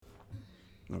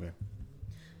Okay.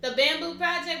 The Bamboo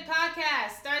Project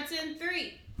podcast starts in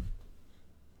 3.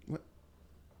 What?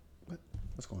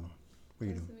 What's going on? What are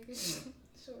you doing?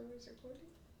 Sure, it's recording.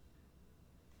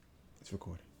 It's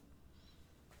recording.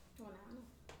 Well, now.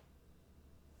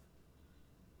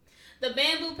 The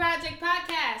Bamboo Project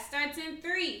podcast starts in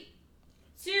 3,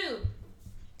 2.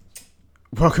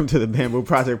 Welcome to the Bamboo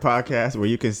Project podcast, where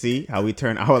you can see how we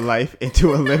turn our life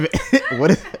into a living.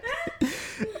 What is?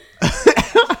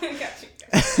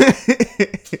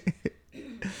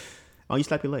 Oh, you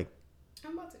slap your leg.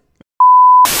 I'm about to.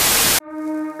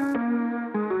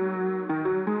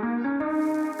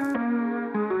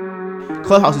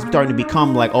 Clubhouse is starting to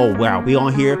become like, oh wow, we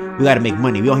on here, we gotta make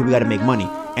money. We on here, we gotta make money.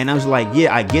 And I was like,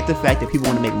 yeah, I get the fact that people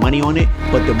want to make money on it,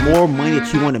 but the more money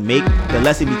that you want to make, the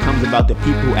less it becomes about the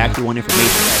people who actually want information.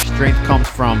 That strength comes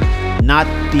from not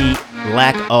the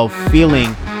lack of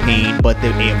feeling pain, but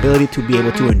the ability to be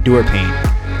able to endure pain.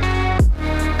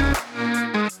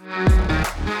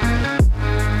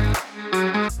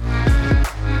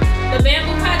 The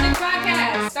Bamboo Project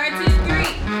podcast starts in 3,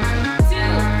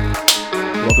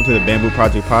 2. Welcome to the Bamboo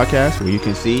Project podcast, where you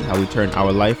can see how we turn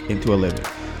our life into a living.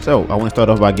 So I want to start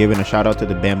off by giving a shout out to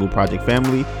the Bamboo Project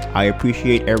family. I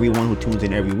appreciate everyone who tunes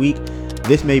in every week.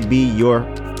 This may be your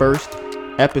first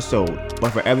episode,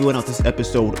 but for everyone else, this is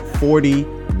episode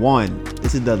 41.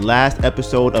 This is the last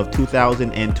episode of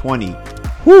 2020.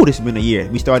 Whew, this has been a year.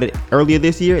 We started earlier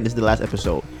this year, and this is the last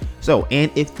episode. So,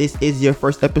 and if this is your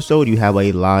first episode, you have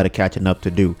a lot of catching up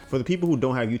to do. For the people who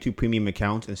don't have YouTube Premium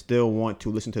accounts and still want to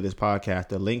listen to this podcast,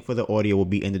 the link for the audio will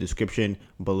be in the description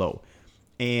below.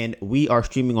 And we are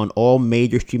streaming on all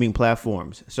major streaming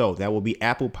platforms. So that will be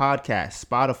Apple Podcasts,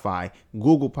 Spotify,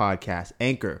 Google Podcasts,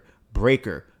 Anchor,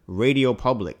 Breaker, Radio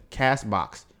Public,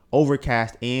 Castbox,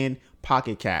 Overcast, and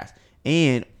Pocket Cast.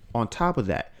 And on top of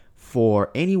that,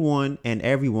 for anyone and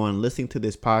everyone listening to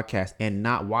this podcast and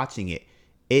not watching it,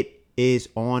 it is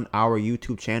on our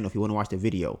YouTube channel if you want to watch the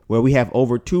video, where we have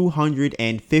over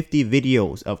 250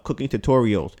 videos of cooking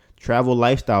tutorials, travel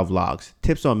lifestyle vlogs,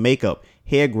 tips on makeup,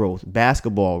 hair growth,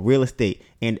 basketball, real estate,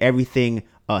 and everything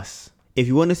us. If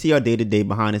you want to see our day-to-day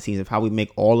behind the scenes of how we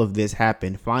make all of this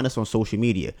happen, find us on social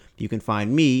media. You can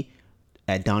find me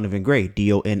at Donovan Gray,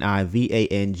 DONIVANGRAY,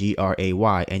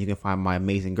 and you can find my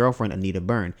amazing girlfriend, Anita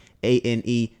Byrne,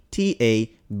 ANETABURN.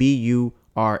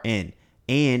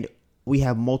 And we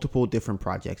have multiple different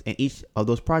projects, and each of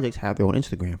those projects have their own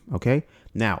Instagram, okay?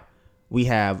 Now, we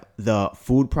have the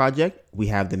food project, we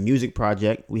have the music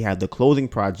project, we have the clothing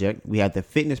project, we have the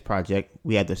fitness project,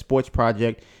 we have the sports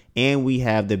project, and we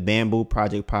have the Bamboo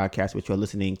Project podcast, which you're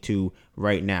listening to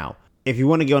right now. If you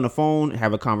want to get on the phone and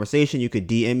have a conversation, you could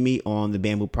DM me on the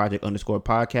Bamboo Project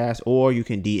 _podcast, or you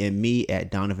can DM me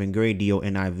at Donovan Gray,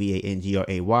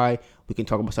 DONIVANGRAY. We can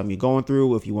talk about something you're going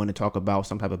through. If you want to talk about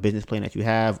some type of business plan that you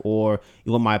have, or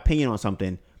you want my opinion on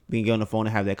something, we can get on the phone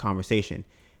and have that conversation.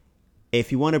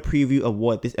 If you want a preview of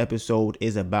what this episode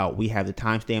is about, we have the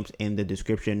timestamps in the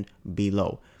description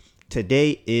below.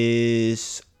 Today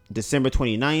is December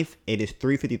 29th. It is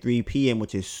 3:53 p.m.,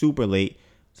 which is super late.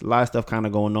 There's a lot of stuff kind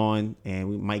of going on, and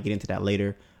we might get into that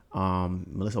later.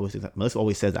 Melissa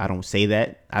always says I don't say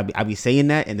that. I be saying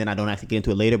that, and then I don't actually get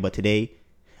into it later. But today,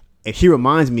 if she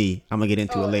reminds me, I'm going to get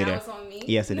into it later. Now it's on me?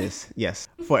 Yes, it is. Yes.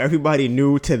 For everybody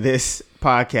new to this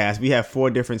podcast, we have 4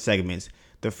 different segments.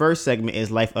 The first segment is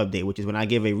Life Update, which is when I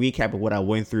give a recap of what I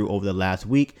went through over the last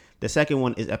week. The second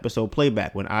one is Episode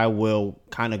Playback, when I will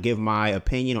kind of give my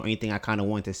opinion or anything I kind of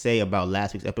want to say about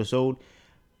last week's episode.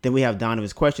 Then we have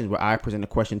Donovan's Questions, where I present a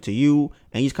question to you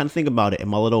and you just kind of think about it and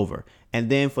mull it over. And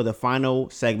then for the final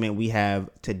segment, we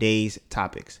have today's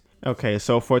topics. Okay,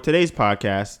 so for today's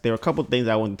podcast, there are a couple things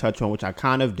I want to touch on, which I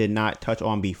kind of did not touch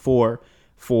on before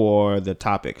for the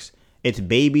topics. It's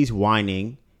babies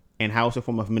whining and how it's a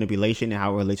form of manipulation and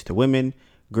how it relates to women.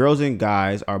 Girls and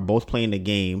guys are both playing the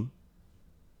game,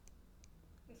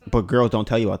 but girls don't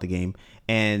tell you about the game.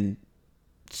 And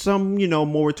some,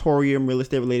 moratorium, real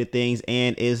estate related things,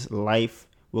 and is life.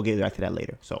 We'll get back to that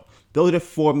later. So those are the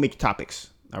 4 major topics.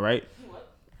 All right.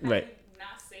 What? Right. Did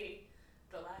not say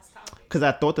the last topic. Because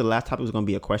I thought the last topic was going to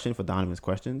be a question for Donovan's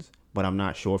Questions, but I'm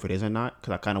not sure if it is or not,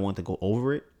 because I kind of want to go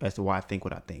over it as to why I think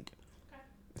what I think.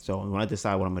 So when I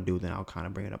decide what I'm going to do, then I'll kind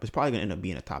of bring it up. It's probably going to end up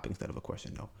being a topic instead of a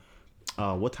question, though.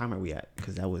 What time are we at?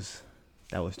 Because that was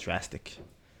drastic.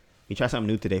 We tried something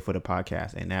new today for the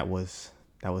podcast, and that was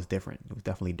different. It was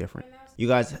definitely different. You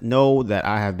guys know that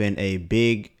I have been a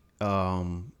big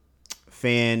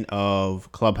fan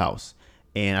of Clubhouse,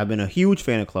 and I've been a huge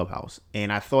fan of Clubhouse.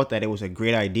 And I thought that it was a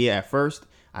great idea at first.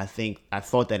 I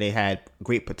thought that it had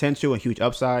great potential and huge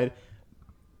upside.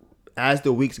 As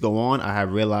the weeks go on, I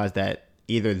have realized that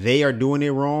either they are doing it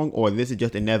wrong or this is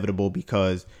just inevitable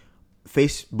because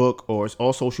Facebook or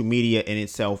all social media in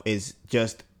itself is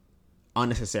just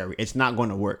unnecessary. It's not going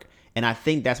to work. And I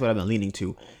think that's what I've been leaning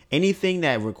to. Anything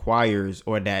that requires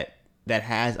or that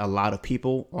has a lot of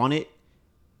people on it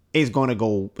is going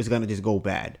to just go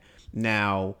bad.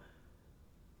 Now,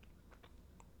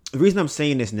 the reason I'm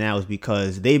saying this now is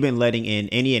because they've been letting in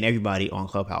any and everybody on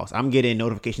Clubhouse. I'm getting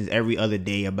notifications every other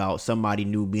day about somebody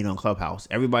new being on Clubhouse.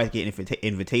 Everybody's getting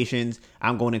invitations.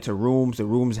 I'm going into rooms. The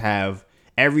rooms have,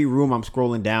 every room I'm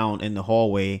scrolling down in the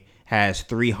hallway has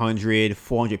 300,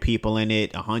 400 people in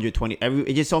it, 120.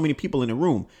 It's just so many people in the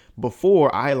room.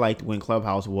 Before, I liked when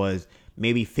Clubhouse was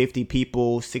maybe 50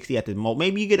 people, 60 at the most.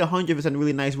 Maybe you get 100 if it's in a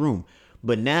really nice room.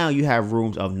 But now you have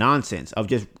rooms of nonsense, of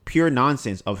just pure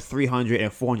nonsense, of 300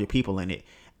 and 400 people in it.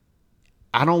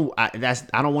 I don't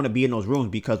want to be in those rooms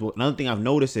because another thing I've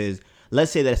noticed is,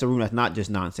 let's say that it's a room that's not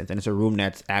just nonsense and it's a room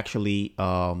that's actually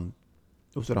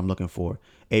what's what I'm looking for?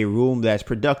 A room that's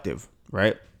productive,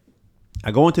 right? I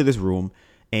go into this room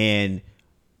and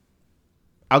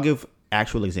I'll give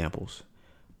actual examples.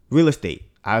 Real estate.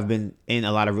 I've been in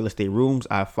a lot of real estate rooms.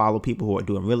 I follow people who are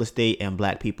doing real estate and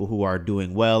black people who are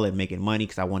doing well and making money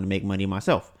because I want to make money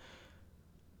myself.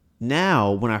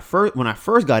 Now, when I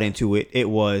first got into it, it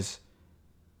was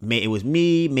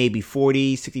me, maybe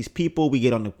 40, 60 people. We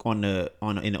get in the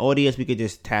audience. We could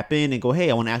just tap in and go,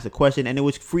 hey, I want to ask a question, and it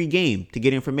was free game to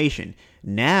get information.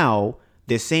 Now,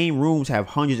 the same rooms have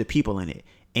hundreds of people in it,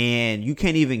 and you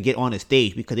can't even get on the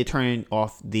stage because they turn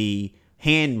off the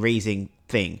hand raising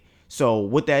thing. So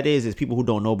what that is people who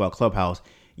don't know about Clubhouse,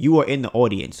 you are in the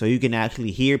audience. So you can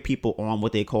actually hear people on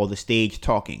what they call the stage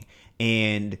talking.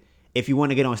 And if you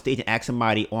want to get on stage and ask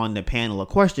somebody on the panel a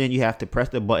question, you have to press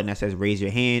the button that says raise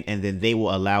your hand, and then they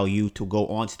will allow you to go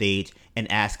on stage and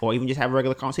ask or even just have a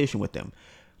regular conversation with them.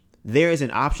 There is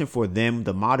an option for them,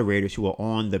 the moderators who are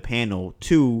on the panel,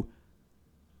 to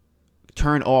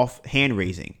turn off hand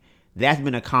raising. That's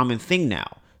been a common thing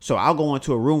now. So I'll go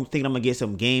into a room thinking I'm going to get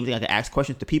some games. I can ask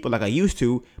questions to people like I used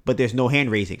to, but there's no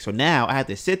hand raising. So now I have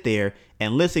to sit there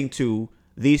and listen to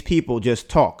these people just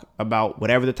talk about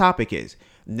whatever the topic is.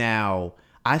 Now,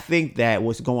 I think that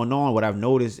what's going on, what I've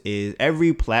noticed is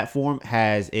every platform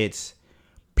has its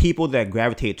people that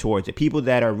gravitate towards it. People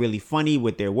that are really funny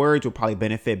with their words will probably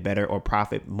benefit better or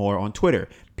profit more on Twitter.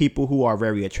 People who are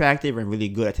very attractive and really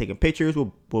good at taking pictures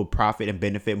will profit and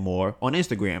benefit more on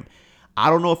Instagram. I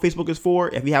don't know what Facebook is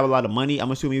for. If you have a lot of money,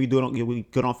 I'm assuming you'll be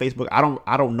good on Facebook. I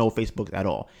don't know Facebook at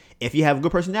all. If you have a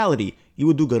good personality, you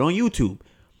will do good on YouTube.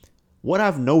 What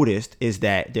I've noticed is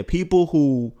that the people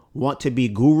who want to be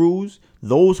gurus,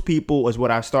 those people is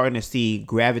what I'm starting to see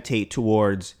gravitate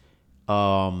towards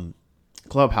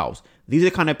Clubhouse. These are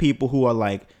the kind of people who are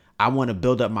like, I want to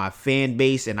build up my fan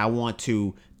base and I want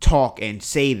to talk and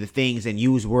say the things and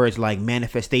use words like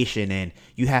manifestation, and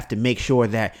you have to make sure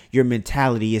that your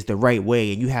mentality is the right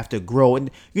way and you have to grow, and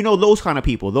those kind of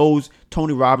people, those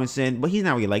Tony Robinson, but he's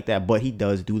not really like that, but he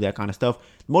does do that kind of stuff,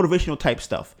 motivational type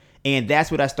stuff. And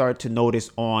that's what I started to notice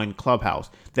on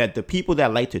Clubhouse, that the people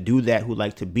that like to do that, who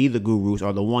like to be the gurus,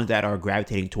 are the ones that are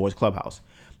gravitating towards Clubhouse.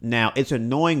 Now, it's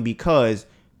annoying because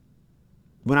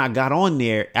when I got on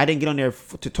there, I didn't get on there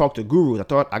to talk to gurus.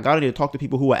 I got on there to talk to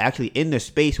people who are actually in the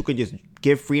space who can just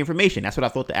give free information. That's what I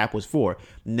thought the app was for.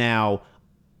 Now,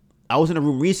 I was in a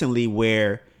room recently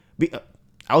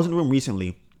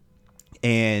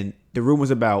and the room was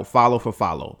about follow for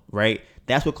follow, right?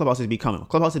 That's what Clubhouse is becoming.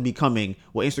 Clubhouse is becoming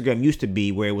what Instagram used to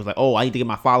be, where it was like, oh, I need to get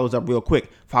my followers up real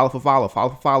quick. Follow for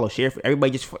follow, share for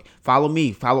everybody. Just follow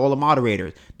me, follow all the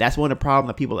moderators. That's one of the problems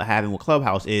that people are having with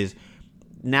Clubhouse is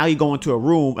now you go into a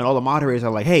room and all the moderators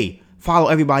are like, hey, follow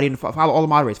everybody and follow all the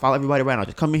moderators, follow everybody right now.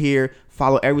 Just come in here,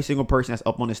 follow every single person that's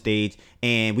up on the stage,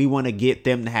 and we want to get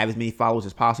them to have as many followers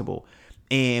as possible.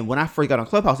 And when I first got on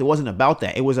Clubhouse, it wasn't about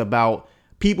that. It was about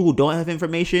people who don't have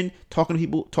information talking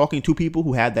to people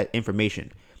who have that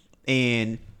information.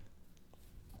 And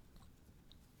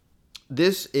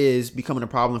this is becoming a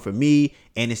problem for me,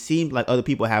 and it seems like other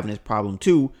people are having this problem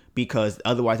too, because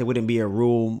otherwise there wouldn't be a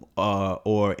room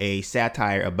or a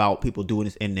satire about people doing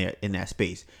this in that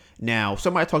space. Now,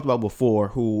 somebody I talked about before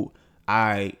who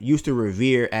I used to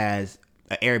revere as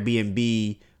an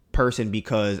Airbnb person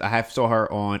because I saw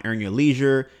her on Earn Your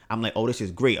Leisure. I'm like, oh, this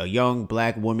is great. A young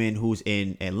black woman who's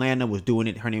in Atlanta was doing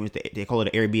it. Her name is, they call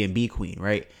it the Airbnb queen,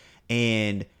 right?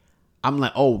 And I'm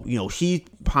like, oh, she's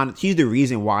the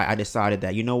reason why I decided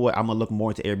that, I'm going to look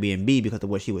more into Airbnb because of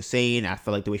what she was saying. I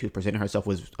felt like the way she was presenting herself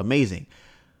was amazing.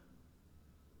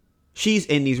 She's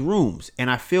in these rooms, and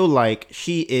I feel like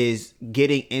she is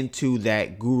getting into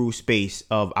that guru space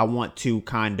of, I want to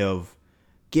kind of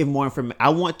give more information. I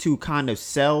want to kind of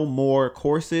sell more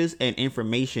courses and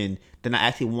information than I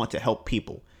actually want to help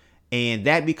people. And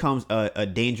that becomes a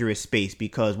dangerous space,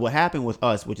 because what happened with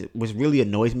us, which really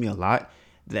annoys me a lot,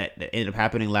 that ended up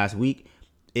happening last week,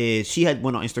 is she had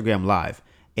went on Instagram Live,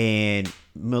 and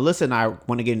Melissa and I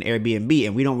want to get an Airbnb,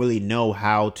 and we don't really know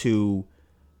how to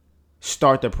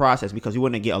start the process, because we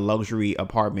want to get a luxury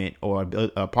apartment or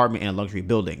an apartment in a luxury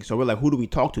building. So we're like, who do we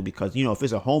talk to? Because, if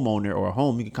it's a homeowner or a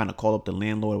home, you can kind of call up the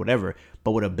landlord or whatever.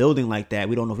 But with a building like that,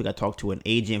 we don't know if we got to talk to an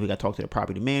agent, we got to talk to the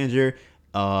property manager.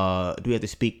 Do we have to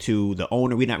speak to the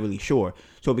owner? We're not really sure.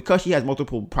 So because she has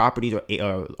multiple properties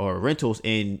or rentals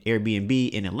in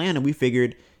Airbnb in Atlanta, we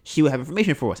figured she would have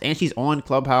information for us. And she's on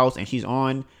Clubhouse and she's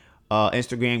on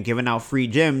Instagram giving out free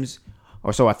gems,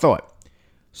 or so I thought.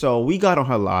 So we got on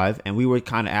her live and we were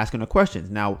kind of asking her questions.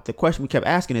 Now, the question we kept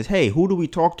asking is, hey, who do we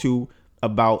talk to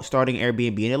about starting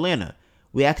Airbnb in Atlanta?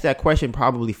 We asked that question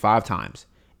probably 5 times.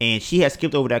 And she had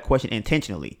skipped over that question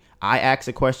intentionally. I asked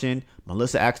a question.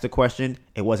 Melissa asked a question.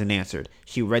 It wasn't answered.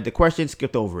 She read the question,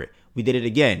 skipped over it. We did it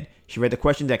again. She read the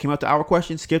question that came up to our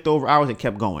question, skipped over ours, and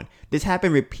kept going. This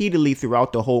happened repeatedly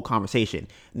throughout the whole conversation.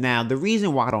 Now, the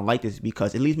reason why I don't like this is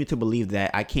because it leads me to believe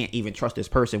that I can't even trust this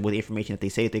person with the information that they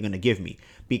say that they're going to give me.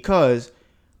 Because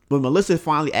when Melissa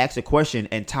finally asked a question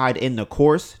and tied in the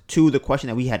course to the question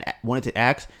that we had wanted to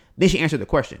ask, then she answered the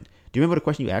question. Do you remember the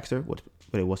question you asked her? What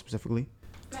it was specifically?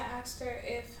 I asked her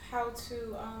how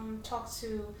to talk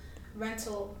to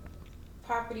rental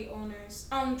property owners,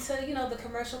 to the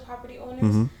commercial property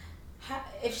owners,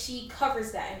 if she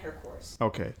covers that in her course.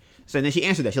 Okay, so then she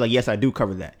answered that. She's like, yes, I do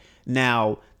cover that.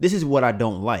 Now, this is what I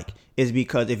don't like, is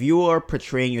because if you are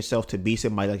portraying yourself to be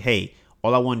somebody like, hey,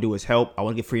 all I want to do is help, I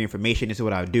want to get free information, this is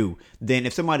what I do, then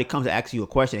if somebody comes to ask you a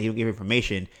question and you don't give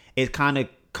information, it kind of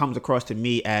comes across to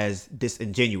me as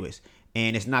disingenuous,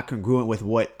 and it's not congruent with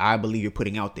what I believe you're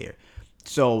putting out there.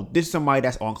 So this is somebody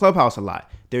that's on Clubhouse a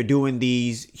lot. They're doing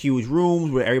these huge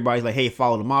rooms where everybody's like, hey,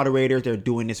 follow the moderators. They're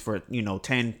doing this for,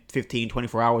 10, 15,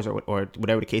 24 hours or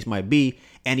whatever the case might be.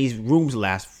 And these rooms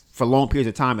last for long periods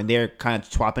of time, and they're kind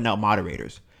of swapping out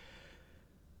moderators.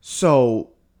 So,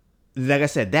 like I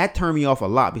said, that turned me off a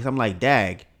lot, because I'm like,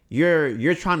 dag,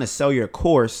 you're trying to sell your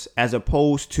course as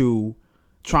opposed to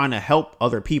trying to help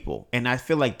other people. And I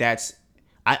feel like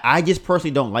I just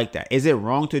personally don't like that. Is it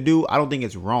wrong to do? I don't think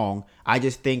it's wrong. I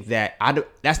just think that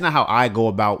that's not how I go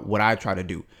about what I try to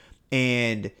do.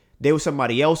 And there was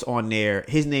somebody else on there.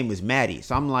 His name was Maddie.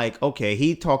 So I'm like, okay,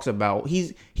 he talks about,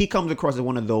 he comes across as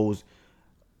one of those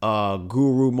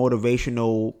guru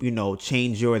motivational,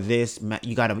 change your this,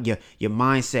 you gotta, your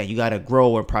mindset, you gotta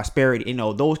grow and prosperity,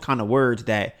 those kind of words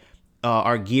that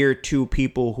are geared to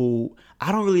people who,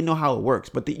 I don't really know how it works.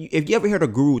 But if you ever heard a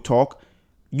guru talk,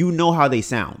 you know how they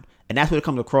sound. And that's what it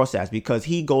comes across as, because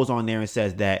he goes on there and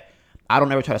says that I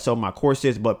don't ever try to sell my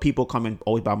courses, but people come and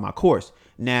always buy my course.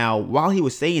 Now, while he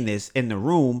was saying this in the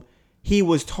room, he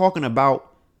was talking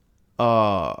about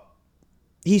the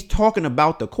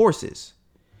courses.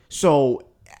 So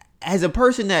as a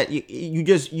person that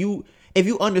if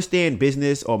you understand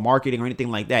business or marketing or anything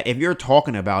like that, if you're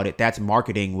talking about it, that's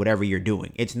marketing, whatever you're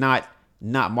doing. It's not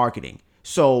marketing.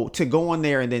 So to go on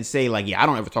there and then say like, yeah, I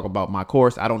don't ever talk about my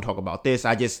course, I don't talk about this,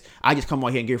 I just come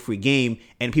out here and get a free game,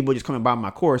 and people just come and buy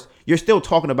my course, you're still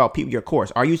talking about your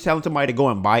course. Are you telling somebody to go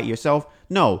and buy it yourself?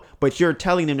 No, but you're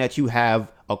telling them that you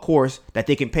have a course that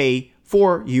they can pay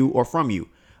for you or from you.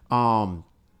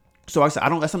 So I said,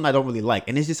 that's something I don't really like.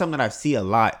 And it's just something that I see a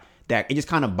lot, that it just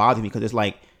kind of bothers me, because it's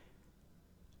like,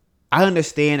 I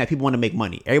understand that people want to make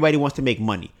money. Everybody wants to make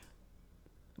money,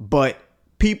 but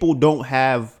people don't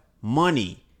have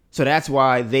money. So that's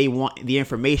why they want the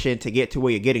information to get to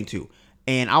where you're getting to.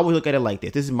 And I always look at it like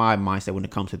this. This is my mindset when it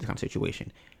comes to this kind of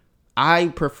situation. I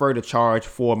prefer to charge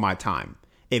for my time.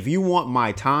 If you want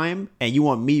my time and you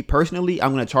want me personally,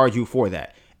 I'm going to charge you for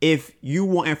that. If you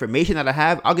want information that I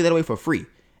have, I'll get that away for free.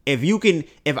 If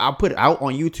I put it out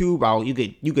on YouTube,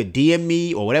 you could DM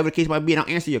me or whatever the case might be, and I'll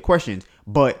answer your questions.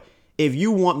 But if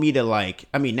you want me to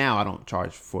now I don't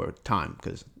charge for time,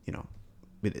 because,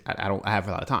 I have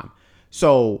a lot of time.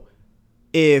 So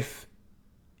if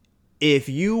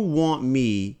you want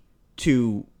me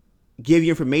to give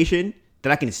you information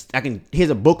that I can,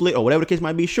 here's a booklet or whatever the case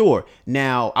might be, sure.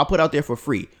 Now I'll put out there for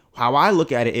free. How I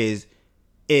look at it is,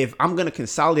 if I'm going to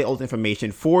consolidate all this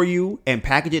information for you and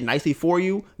package it nicely for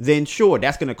you, then sure,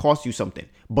 that's going to cost you something.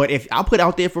 But if I put it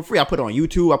out there for free, I put it on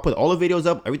YouTube, I put all the videos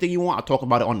up, everything you want, I'll talk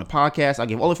about it on the podcast, I'll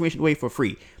give all the information away for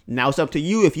free. Now it's up to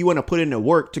you if you want to put in the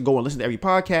work to go and listen to every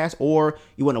podcast, or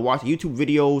you want to watch YouTube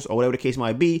videos or whatever the case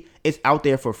might be, it's out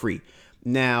there for free.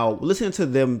 Now, listening to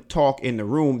them talk in the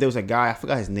room, there was a guy, I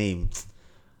forgot his name.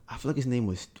 I feel like his name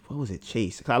was, what was it,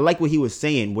 Chase? 'Cause I like what he was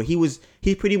saying, where he's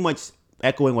pretty much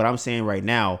echoing what I'm saying right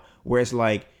now, where it's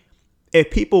like,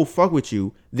 if people fuck with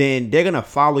you, then they're gonna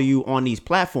follow you on these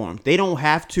platforms. They don't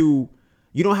have to.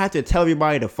 You don't have to tell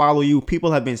everybody to follow you.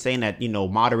 People have been saying that,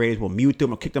 moderators will mute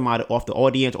them or kick them out off the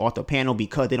audience or off the panel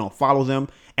because they don't follow them.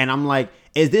 And I'm like,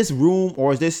 is this room,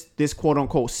 or is this quote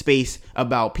unquote space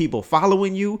about people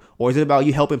following you, or is it about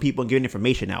you helping people and giving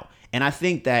information out? And I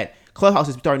think that Clubhouse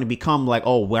is starting to become like,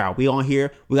 oh wow, we on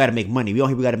here, we got to make money. We on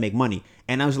here, we got to make money.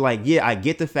 And I was like, yeah, I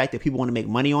get the fact that people want to make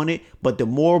money on it, but the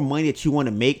more money that you want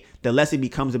to make, the less it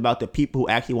becomes about the people who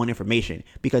actually want information.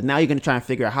 Because now you're going to try and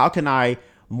figure out, how can I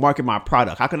market my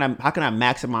product? How can I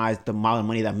maximize the amount of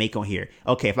money that I make on here?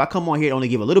 Okay, if I come on here and only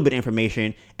give a little bit of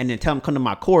information and then tell them come to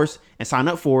my course and sign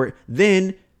up for it,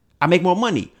 then I make more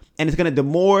money. And it's gonna, the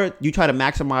more you try to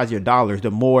maximize your dollars,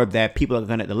 the more that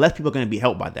the less people are gonna be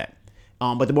helped by that.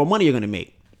 But the more money you're gonna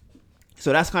make.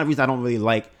 So that's kind of the reason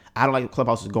I don't like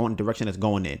Clubhouse is going the direction it's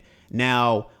going in.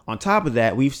 Now, on top of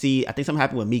that, I think something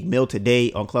happened with Meek Mill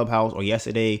today on Clubhouse, or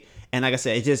yesterday. And like I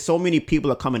said, it's just so many people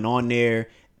are coming on there.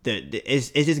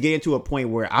 It's just getting to a point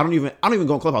where I don't even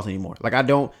go on Clubhouse anymore. Like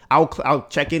I'll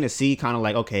check in to see kind of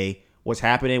like, okay, what's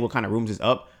happening, what kind of rooms is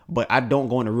up, but I don't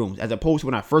go into rooms. As opposed to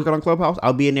when I first got on Clubhouse,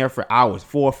 I'll be in there for hours,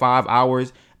 4 or 5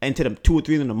 hours, into the 2 or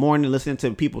 3 in the morning, listening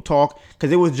to people talk,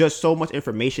 because it was just so much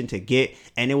information to get,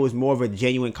 and it was more of a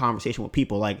genuine conversation with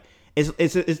people. Like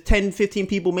it's 10, 15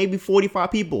 people, maybe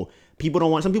 45 people. Some people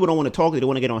don't want to talk, they don't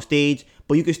want to get on stage,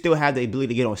 but you can still have the ability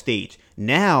to get on stage.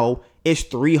 Now it's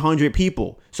 300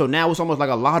 people. So now it's almost like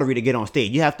a lottery to get on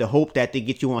stage. You have to hope that they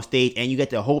get you on stage, and you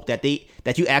get to hope that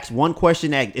you ask one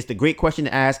question that it's the great question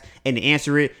to ask, and they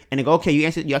answer it, and they go, okay, you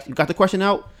answered, you got the question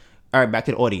out? All right, back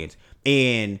to the audience.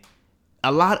 And I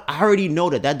already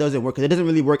know that doesn't work, because it doesn't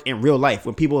really work in real life.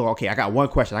 When people are, okay, I got one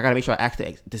question, I got to make sure I ask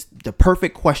the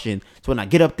perfect question. So when I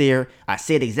get up there, I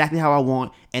say it exactly how I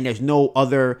want, and there's no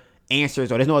other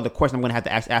answers, or there's no other question I'm going to have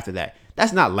to ask after that.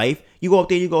 That's not life. You go up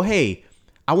there and you go, hey,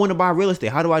 I want to buy real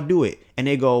estate. How do I do it? And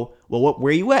they go, well,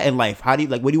 where are you at in life? What do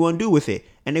you want to do with it?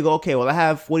 And they go, okay, well, I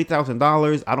have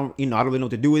 $40,000. I don't really know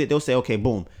what to do with it. They'll say, okay,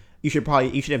 boom, you should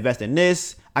invest in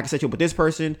this. I can set you up with this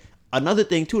person. Another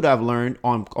thing too that I've learned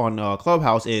on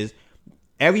Clubhouse is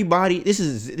everybody. This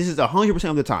is 100%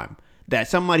 of the time that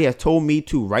somebody has told me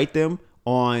to write them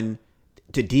to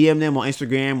DM them on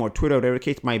Instagram or Twitter, whatever the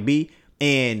case might be,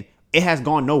 and it has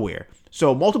gone nowhere.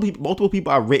 So multiple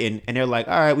people I've written, and they're like,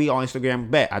 all right, we on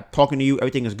Instagram, bet I'm talking to you,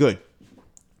 everything is good.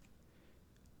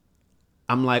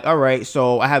 I'm like, all right,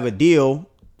 so I have a deal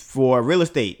for real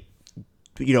estate.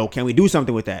 Can we do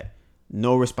something with that?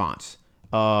 No response.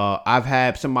 I've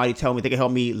had somebody tell me they can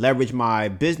help me leverage my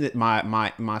business,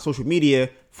 my social media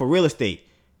for real estate.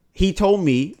 He told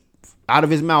me out of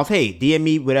his mouth, hey, DM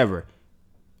me, whatever.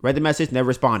 Read the message, never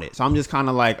responded. So I'm just kind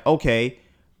of like, okay,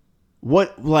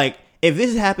 if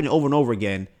this is happening over and over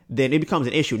again, then it becomes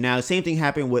an issue. Now, the same thing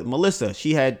happened with Melissa.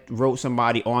 She had wrote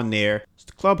somebody on there,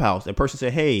 Clubhouse. The person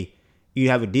said, hey, you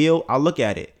have a deal? I'll look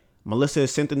at it. Melissa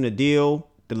sent them the deal.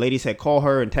 The lady said, call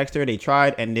her and text her. They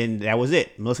tried, and then that was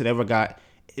it. Melissa never got,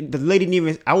 the lady didn't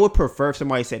even, I would prefer if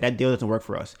somebody said that deal doesn't work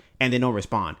for us and they don't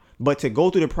respond. But to go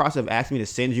through the process of asking me to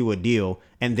send you a deal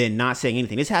and then not saying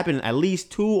anything, this happened at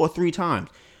least 2 or 3 times.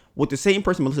 With the same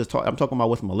person I'm talking about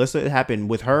with Melissa, it happened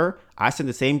with her. I sent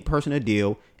the same person a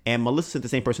deal, and Melissa sent the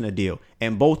same person a deal.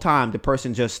 And both times, the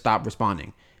person just stopped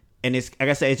responding. And it's, like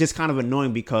I said, it's just kind of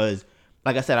annoying because,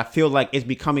 like I said, I feel like it's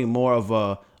becoming more of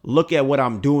a look at what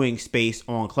I'm doing space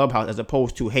on Clubhouse as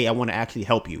opposed to, hey, I want to actually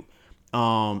help you.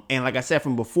 And like I said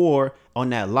from before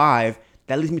on that live,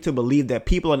 that leads me to believe that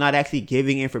people are not actually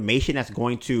giving information that's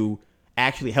going to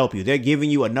actually help you. They're giving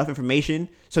you enough information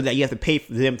so that you have to pay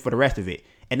for them for the rest of it.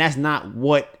 And that's not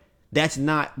what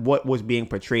was being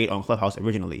portrayed on Clubhouse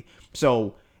originally.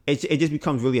 So it just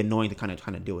becomes really annoying to kind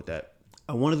of deal with that.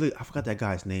 I forgot that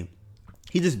guy's name.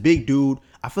 He's this big dude.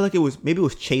 I feel like it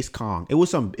was Chase Kong. It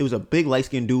was a big light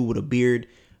skinned dude with a beard.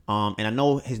 And I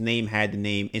know his name had the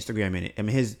name Instagram in it. I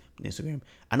mean, his Instagram.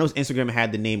 I know his Instagram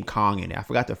had the name Kong in it. I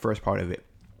forgot the first part of it.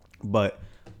 But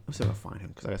let's see if I find him.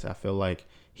 Because like I said, I feel like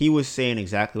he was saying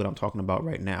exactly what I'm talking about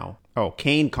right now. Oh,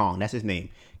 Kane Kong. That's his name.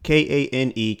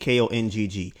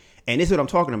 KANEKONGG. And this is what I'm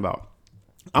talking about.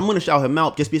 I'm going to shout him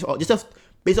out just based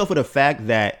off of the fact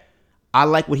that I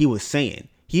like what he was saying.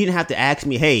 He didn't have to ask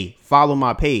me, hey, follow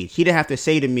my page. He didn't have to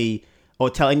say to me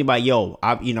or tell anybody, yo,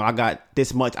 I got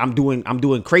this much. I'm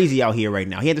doing crazy out here right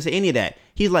now. He had to say any of that.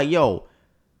 He's like, yo,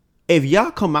 if y'all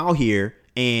come out here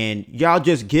and y'all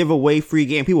just give away free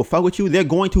game, people fuck with you, they're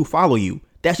going to follow you.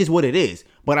 That's just what it is.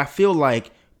 But I feel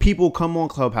like people come on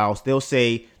Clubhouse, they'll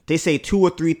say they say 2 or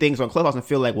 3 things on Clubhouse and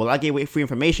feel like, well, I gave away free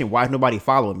information. Why is nobody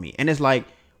following me? And it's like,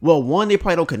 well, one, they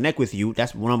probably don't connect with you.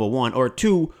 That's number one. Or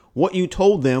two, what you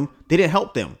told them didn't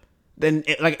help them. Then,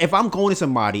 like, if I'm going to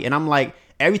somebody and I'm like,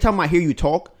 every time I hear you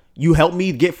talk, you help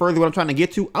me get further what I'm trying to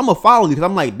get to, I'm going to follow you because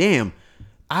I'm like, damn,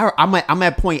 I'm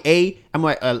at point A, I'm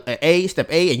at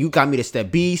step A, and you got me to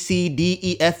step B, C, D,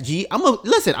 E, F, G. I'm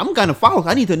going to follow.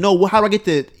 I need to know how do I get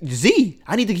to Z.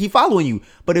 I need to keep following you.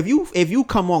 But if you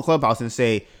come on Clubhouse and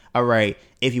say, all right,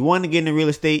 if you want to get into real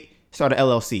estate, start an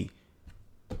LLC.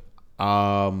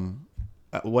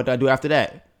 What do I do after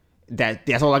that?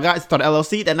 That's all I got. Start an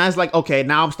LLC. Then I was like, okay,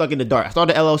 now I'm stuck in the dark. I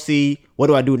started an LLC. What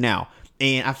do I do now?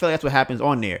 And I feel like that's what happens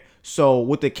on there. So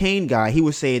with the Kane guy, he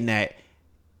was saying that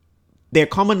they're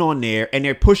coming on there and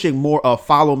they're pushing more of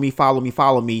follow me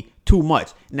too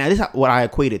much. Now this is what I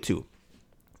equate it to,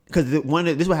 because this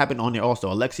is what happened on there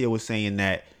also. Alexia was saying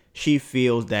that she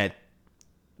feels that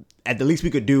at the least we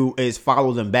could do is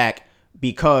follow them back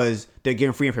because they're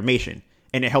giving free information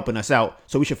and they're helping us out.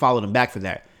 So we should follow them back for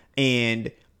that.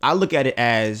 And I look at it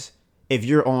as, if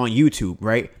you're on YouTube,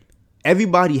 right?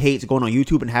 Everybody hates going on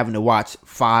YouTube and having to watch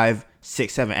 5,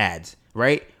 6, 7 ads,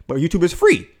 right? But YouTube is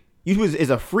free. YouTube is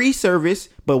a free service,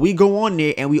 but we go on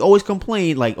there and we always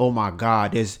complain like, oh my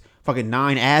God, there's fucking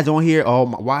 9 ads on here. Oh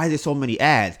my, why is there so many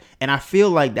ads? And I feel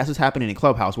like that's what's happening in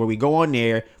Clubhouse, where we go on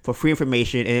there for free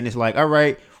information and it's like, all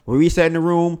right, we're resetting the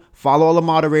room, follow all the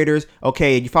moderators.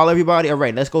 Okay, you follow everybody? All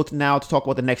right, let's go now to talk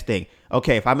about the next thing.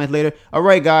 Okay, 5 minutes later. All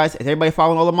right, guys, is everybody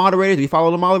following all the moderators? Do you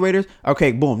follow the moderators?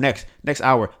 Okay, boom, next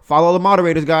hour. Follow all the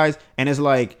moderators, guys. And it's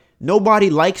like, nobody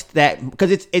likes that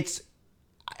because it's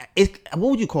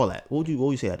what would you call that? What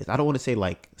would you say that is? I don't want to say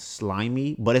like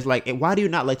slimy, but it's like, why do you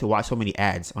not like to watch so many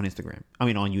ads on Instagram? I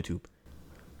mean, on YouTube.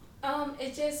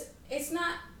 It's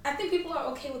not. I think people are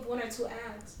okay with 1 or 2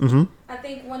 ads. Mm-hmm. I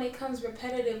think when it comes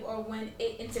repetitive or when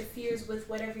it interferes with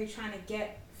whatever you're trying to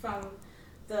get from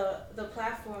the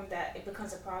platform, that it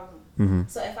becomes a problem. Mm-hmm.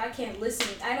 So if I can't listen,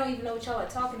 I don't even know what y'all are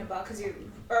talking about because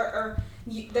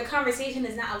the conversation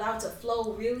is not allowed to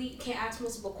flow. Really, you can't ask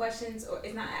multiple questions, or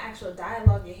it's not an actual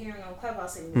dialogue you're hearing on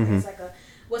Clubhouse anymore. Mm-hmm. It's like a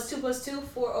what's 2 + 2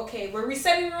 4. Okay, we're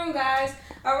resetting the room, guys.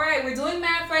 All right, we're doing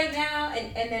math right now,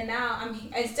 and then now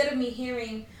instead of me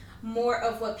hearing more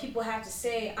of what people have to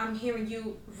say, I'm hearing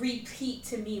you repeat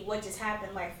to me what just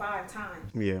happened like 5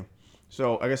 times. Yeah.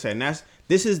 So, like I said, and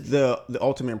this is the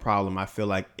ultimate problem, I feel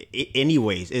like,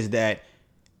 anyways, is that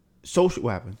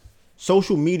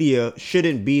social media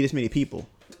shouldn't be this many people.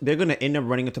 They're going to end up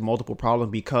running into multiple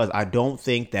problems because I don't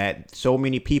think that so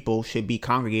many people should be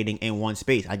congregating in one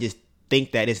space. I just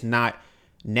think that it's not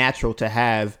natural to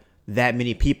have that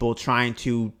many people trying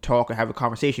to talk or have a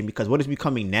conversation, because what is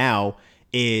becoming now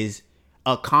is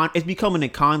it's becoming a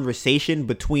conversation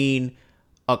between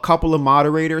a couple of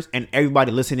moderators and everybody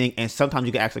listening, and sometimes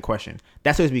you can ask a question.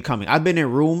 That's what it's becoming. I've been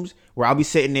in rooms where I'll be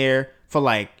sitting there for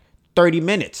like 30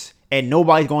 minutes and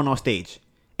nobody's going on stage.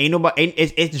 Ain't nobody.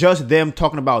 It's just them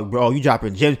talking about, bro, you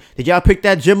dropping gems. Did y'all pick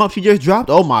that gem up she just dropped?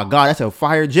 Oh my God, that's a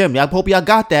fire gem. I hope y'all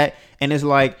got that. And it's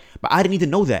like, but I didn't need to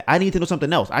know that. I need to know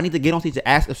something else. I need to get on stage to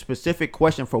ask a specific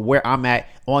question for where I'm at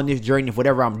on this journey of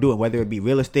whatever I'm doing, whether it be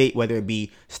real estate, whether it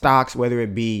be stocks, whether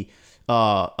it be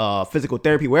physical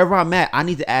therapy, wherever I'm at. I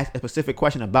need to ask a specific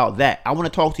question about that. I want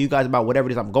to talk to you guys about whatever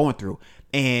it is I'm going through.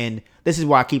 And this is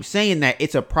why I keep saying that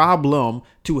it's a problem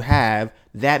to have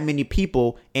that many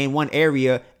people in one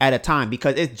area at a time,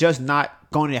 because it's just not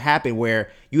going to happen where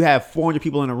you have 400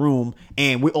 people in a room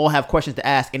and we all have questions to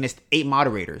ask and it's 8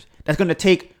 moderators. That's going to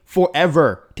take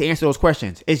forever to answer those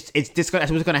questions. It's just that's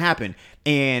what's going to happen.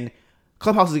 And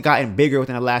Clubhouse has gotten bigger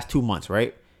within the last 2 months,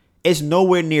 right? It's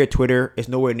nowhere near Twitter. It's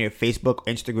nowhere near Facebook,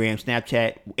 Instagram,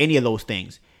 Snapchat, any of those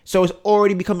things. So it's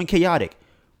already becoming chaotic.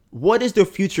 What is the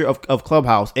future of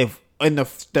Clubhouse if in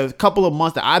the couple of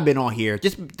months that I've been on here,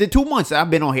 just the 2 months that I've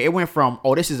been on here, it went from,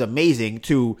 oh, this is amazing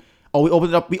to, oh,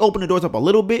 we opened the doors up a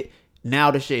little bit.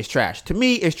 Now this shit is trash. To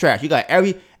me, it's trash. You got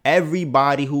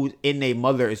everybody who's in their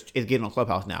mother is getting on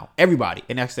Clubhouse now. Everybody.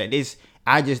 And that's it.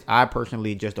 I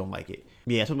personally just don't like it.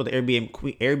 Yeah, I talked about the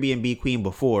Airbnb queen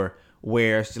before,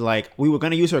 where it's like we were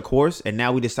gonna use her course and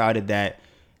now we decided that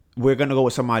we're gonna go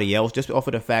with somebody else just off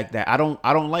of the fact that I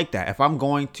don't like that. If I'm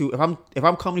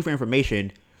coming for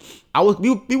information,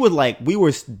 we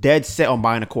were dead set on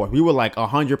buying a course. We were like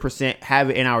 100%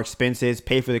 have it in our expenses,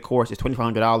 pay for the course. It's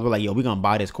 $2,500. We're like, yo, we're gonna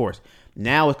buy this course.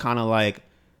 Now it's kind of like,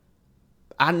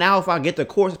 if I get the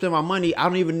course, spend my money, I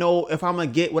don't even know if I'm gonna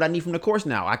get what I need from the course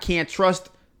now. I can't trust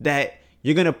that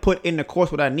you're gonna put in the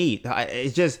course what I need.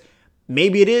 It's just,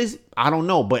 maybe it is, I don't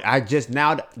know, but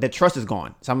now the trust is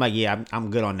gone. So I'm like, yeah, I'm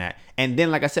good on that. And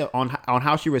then, like I said, on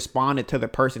how she responded to the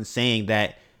person saying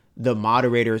that the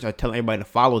moderators are telling everybody to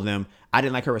follow them. I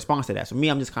didn't like her response to that. So me,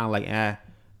 I'm just kind of like,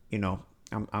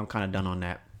 I'm kind of done on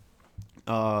that.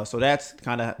 So that's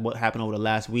kind of what happened over the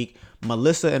last week.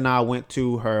 Melissa and I went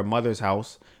to her mother's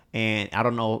house, and I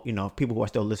don't know, people who are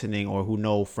still listening or who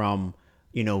know from,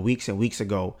 weeks and weeks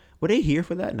ago, were they here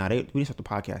for that? No, we didn't start the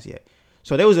podcast yet.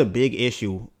 So there was a big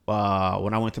issue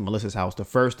when I went to Melissa's house the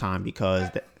first time, because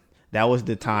that was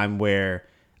the time where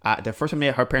the first time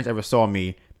her parents ever saw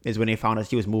me is when they found out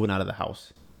she was moving out of the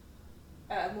house.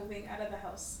 Moving out of the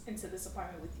house into this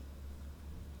apartment with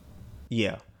you.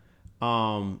 Yeah.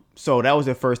 So that was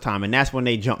the first time, and that's when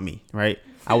they jumped me, right?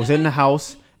 I was in the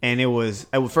house, and it was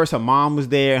first her mom was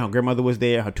there, her grandmother was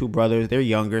there, her two brothers, they're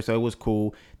younger, so it was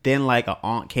cool. Then like an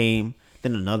aunt came,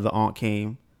 then another aunt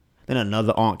came, then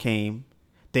another aunt came,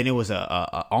 then it was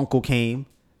a uncle came,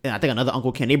 then I think another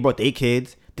uncle came. They brought their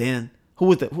kids. Then who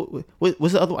was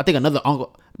the other? I think another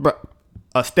uncle,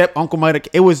 a step uncle might have.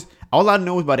 It was, all I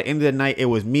know is by the end of the night, it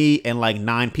was me and like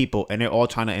 9 people, and they're all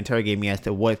trying to interrogate me as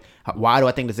to why do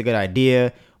I think this is a good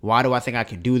idea? Why do I think I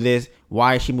can do this?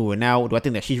 Why is she moving out? Do I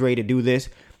think that she's ready to do this?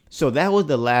 So that was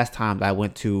the last time that I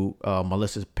went to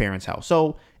Melissa's parents' house.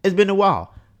 So it's been a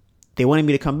while. They wanted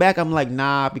me to come back. I'm like,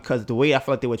 nah, because the way I felt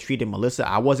like they were treating Melissa,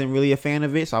 I wasn't really a fan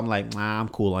of it. So I'm like, nah, I'm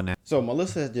cool on that. So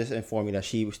Melissa just informed me that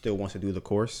she still wants to do the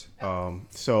course.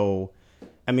 So,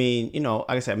 I mean, like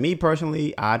I said, me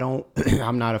personally,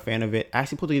 I'm not a fan of it. I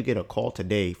actually supposed to get a call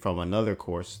today from another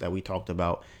course that we talked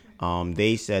about.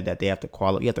 They said that you have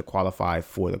to qualify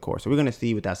for the course. So we're going to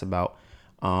see what that's about.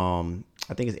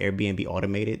 I think it's Airbnb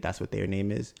Automated. That's what their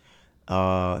name is.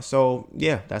 So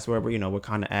yeah, that's where we're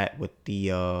kind of at with the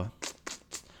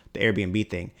Airbnb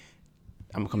thing.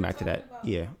 I'm gonna come back to that.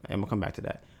 Yeah, I'm gonna come back to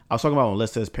that. I was talking about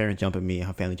Melissa's parents jumping me and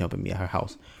her family jumping me at her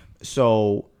house.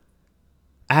 So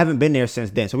I haven't been there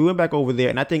since then. So we went back over there,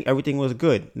 and I think everything was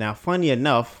good. Now, funny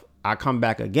enough, I come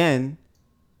back again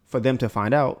for them to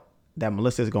find out that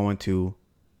Melissa is going to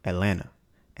Atlanta,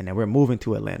 and that we're moving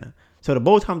to Atlanta. So the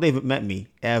both times they've met me,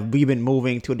 we've been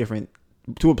moving to a different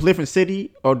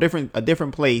city or a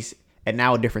different place, and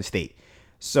now a different state.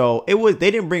 So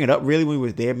they didn't bring it up really when we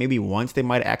was there. Maybe once they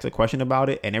might have asked a question about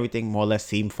it, and everything more or less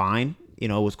seemed fine. It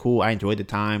was cool. I enjoyed the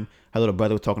time. Her little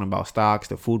brother was talking about stocks.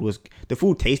 The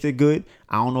food tasted good.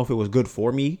 I don't know if it was good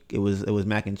for me. It was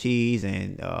mac and cheese,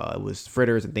 and it was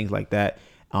fritters and things like that.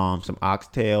 Some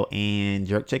oxtail and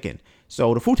jerk chicken.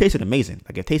 So the food tasted amazing.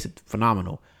 Like, it tasted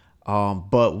phenomenal.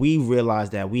 But we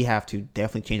realized that we have to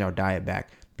definitely change our diet back,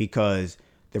 because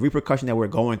the repercussions that we're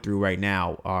going through right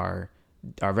now are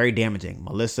very damaging.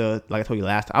 Melissa, like I told you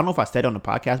last time, I don't know if I said it on the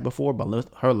podcast before, but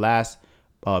her last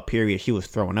period, she was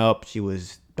throwing up. She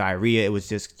was diarrhea. It was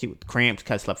just cramps.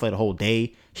 Slept for the whole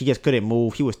day. She just couldn't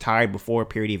move. She was tired before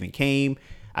period even came.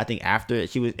 I think after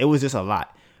it was just a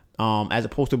lot. As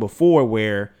opposed to before,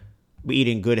 where we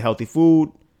eating good, healthy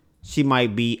food, she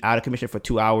might be out of commission for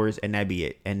 2 hours and that'd be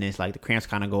it. And then it's like the cramps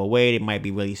kind of go away. They might be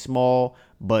really small,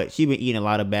 but she's been eating a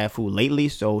lot of bad food lately.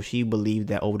 So she believed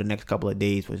that over the next couple of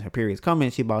days, when her period's coming,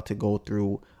 she's about to go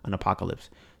through an apocalypse.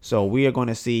 So we are going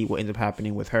to see what ends up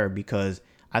happening with her, because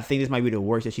I think this might be the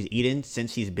worst that she's eaten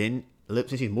since she's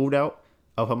moved out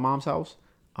of her mom's house.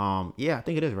 Yeah, I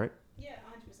think it is, right? Yeah,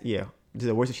 100%. Yeah, this is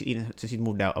the worst that she's eaten since she's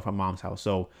moved out of her mom's house.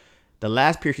 So the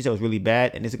last period she said was really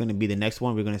bad, and this is going to be the next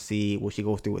one. We're going to see what she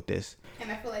goes through with this.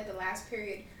 And I feel like the last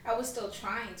period, I was still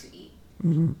trying to eat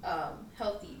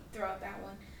healthy throughout that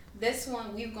one. This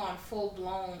one, we've gone full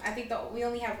blown. I think we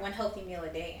only have one healthy meal a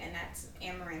day, and that's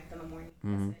amaranth in the morning.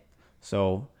 That's it.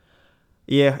 So,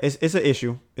 yeah, it's an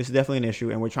issue. It's definitely an issue,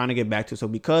 and we're trying to get back to it. So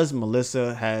because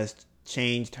Melissa has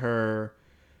changed her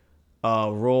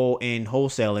role in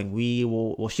wholesaling,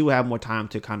 she will have more time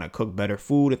to kind of cook better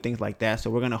food and things like that. So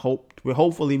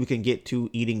hopefully we can get to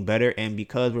eating better. And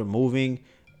because we're moving,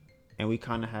 and we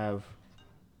kind of have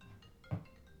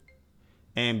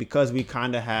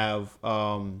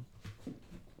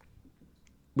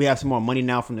we have some more money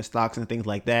now from the stocks and things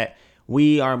like that,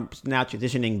 we are now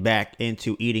transitioning back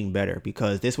into eating better,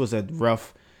 because this was a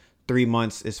rough 3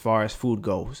 months as far as food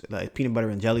goes. Like peanut butter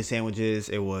and jelly sandwiches,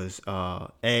 it was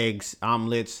eggs,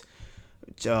 omelets,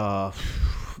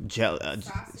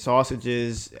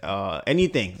 sausages,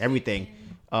 everything.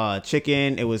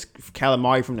 Chicken. It was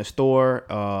calamari from the store.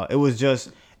 It was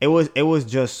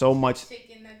just so much.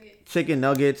 Chicken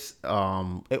nuggets.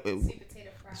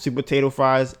 Sweet potato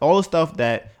fries. All the stuff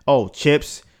that.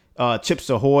 Chips. Chips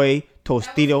Ahoy.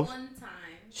 Tostitos.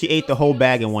 She ate the whole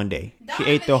bag in one day. She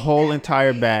ate the whole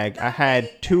entire bag. I had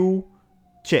 2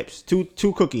 chips, two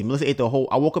cookies. Melissa ate the whole.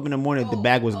 I woke up in the morning, the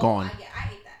bag was gone. I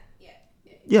ate that.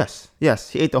 Yeah.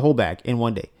 Yes. She ate the whole bag in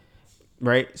one day.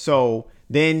 Right? So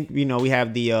Then we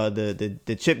have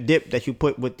the chip dip that you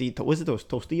put with the what's it those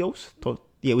Tostitos?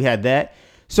 Yeah, we had that.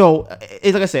 So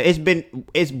it's like I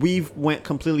said, we've went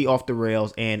completely off the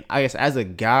rails, and I guess as a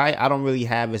guy, I don't really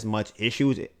have as much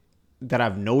issues that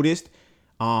I've noticed.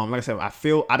 Like I said,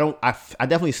 I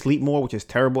definitely sleep more, which is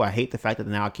terrible. I hate the fact that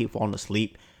now I keep falling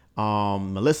asleep.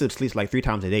 Melissa sleeps like 3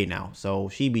 times a day now, so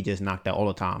she be just knocked out all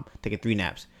the time, taking 3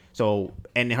 naps. So,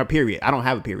 and her period, I don't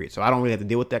have a period, so I don't really have to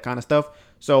deal with that kind of stuff.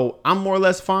 So I'm more or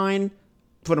less fine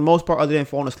for the most part, other than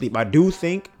falling asleep. I do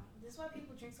think. This is why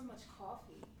people drink so much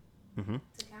coffee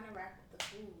to counteract the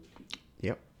food.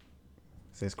 Yep.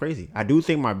 So it's crazy. I do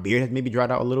think my beard has maybe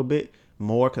dried out a little bit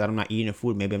more because I'm not eating the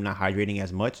food. Maybe I'm not hydrating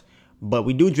as much. But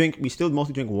we still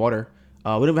mostly drink water.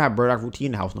 We don't even have bird eye routine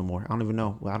in the house no more. I don't even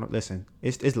know. I don't listen.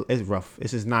 It's rough.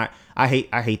 This is not. I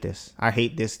hate this. I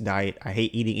hate this diet. I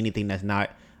hate eating anything that's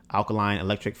not alkaline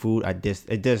electric food.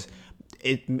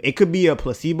 It could be a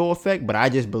placebo effect, but I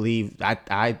just believe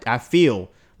I feel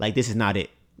like this is not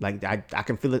it. Like I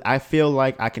can feel it. I feel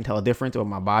like I can tell a difference with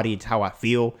my body. It's how I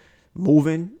feel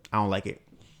moving. I don't like it.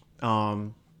 So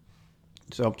I'm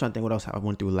trying to think what else I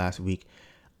went through last week.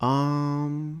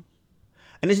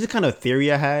 And this is the kind of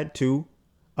theory I had too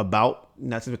about,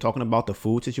 not since we're talking about the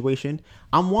food situation.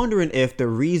 I'm wondering if the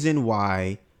reason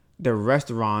why the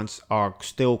restaurants are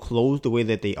still closed the way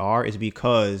that they are is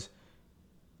because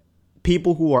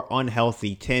people who are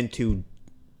unhealthy tend to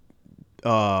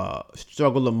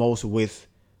struggle the most with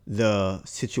the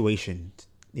situation,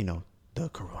 the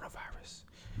coronavirus.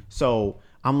 So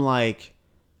I'm like,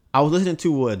 I was listening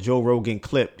to a Joe Rogan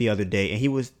clip the other day, and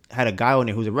he had a guy on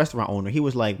there who's a restaurant owner. He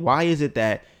was like, why is it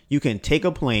that you can take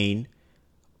a plane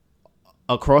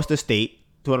across the state,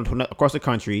 across the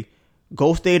country,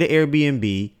 go stay at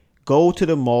Airbnb, go to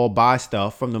the mall, buy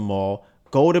stuff from the mall,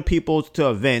 go to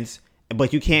events,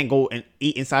 but you can't go and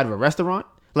eat inside of a restaurant?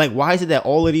 Like, why is it that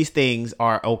all of these things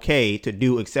are okay to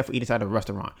do except for eat inside of a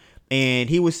restaurant? And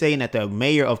he was saying that the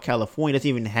mayor of California doesn't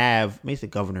even have, maybe it's the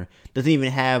governor, doesn't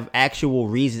even have actual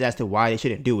reasons as to why they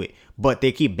shouldn't do it. But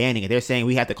they keep banning it. They're saying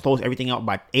we have to close everything out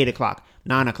by 8 o'clock,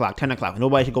 9 o'clock, 10 o'clock.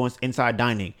 Nobody should go inside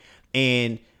dining.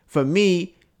 And for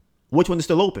me, which one is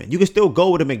still open? You can still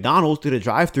go to McDonald's to the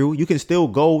drive-thru. You can still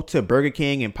go to Burger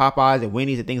King and Popeyes and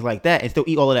Wendy's and things like that and still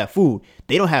eat all of that food.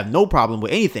 They don't have no problem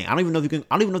with anything. I don't even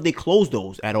know if they close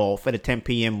those at all for the 10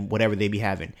 p.m. whatever they be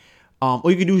having.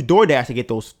 Or you can use DoorDash to get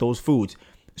those foods.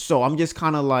 So I'm just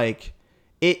kind of like,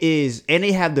 it is, and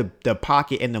they have the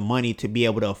pocket and the money to be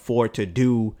able to afford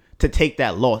to take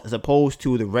that loss, as opposed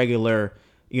to the regular,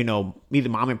 either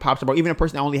mom and pop shop or even a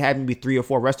person that only had maybe 3 or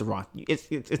 4 restaurants.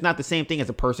 It's not the same thing as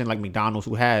a person like McDonald's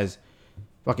who has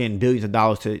fucking billions of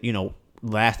dollars to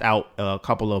last out a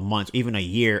couple of months, even a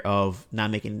year of not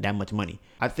making that much money.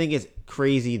 I think it's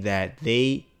crazy that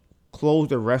they close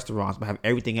the restaurants but have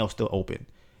everything else still open.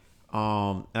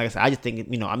 Like I said, I just think,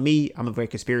 I'm a very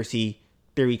conspiracy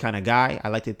theory kind of guy. I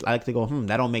like to go,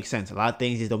 that don't make sense. A lot of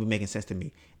things just don't be making sense to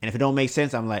me. And if it don't make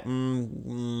sense, I'm like,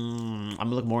 I'm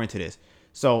gonna look more into this.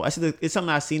 So it's something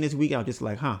I've seen this week. And I'm just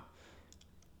like, that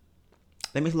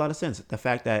makes a lot of sense. The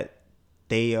fact that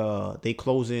they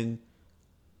closing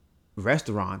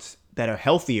restaurants that are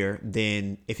healthier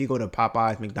than if you go to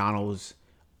Popeyes, McDonald's,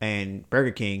 and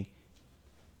Burger King.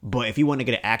 But if you want to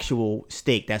get an actual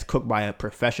steak that's cooked by a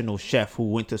professional chef who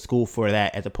went to school for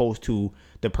that, as opposed to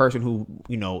the person who,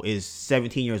 is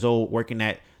 17 years old working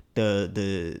at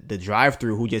the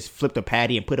drive-thru who just flipped a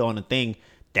patty and put it on the thing,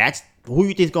 that's who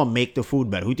you think is going to make the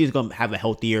food better. Who you think is going to have a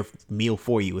healthier meal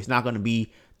for you. It's not going to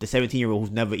be the 17-year-old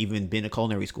who's never even been to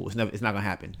culinary school. It's not going to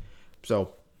happen.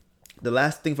 So the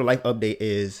last thing for life update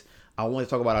is I want to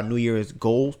talk about our New Year's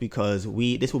goals, because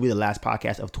this will be the last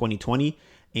podcast of 2020.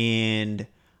 And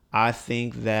I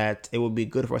think that it would be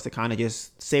good for us to kind of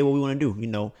just say what we want to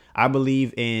do. I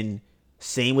believe in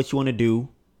saying what you want to do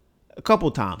a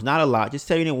couple times, not a lot. Just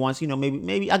saying it once,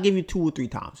 maybe I'll give you 2 or 3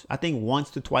 times. I think once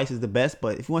to twice is the best,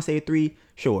 but if you want to say 3,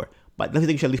 sure. But I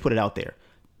think you should at least put it out there.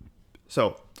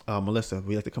 So, Melissa, would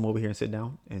you like to come over here and sit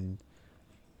down? And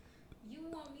you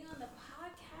want me on the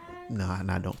podcast?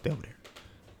 Nah, don't stay over there.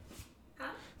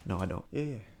 Huh? No, I don't.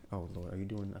 Yeah. Oh Lord, are you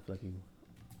doing? I feel like you.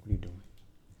 What are you doing?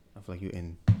 I feel like you're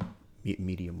in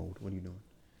media mode. What are you doing?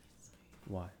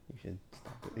 Why? You should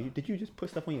stop it. Did you just put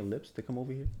stuff on your lips to come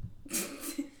over here?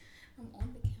 I'm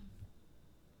on the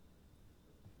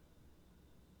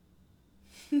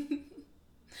camera.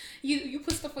 You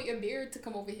put stuff on your beard to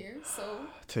come over here, so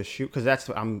to shoot, because that's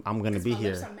what I'm gonna be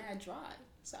here. My lips are mad dry,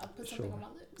 so I put something on my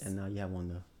lips. And now you have on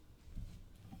the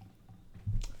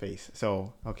face.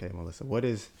 So okay, Melissa, what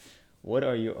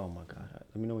are you? Oh my God,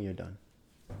 let me know when you're done.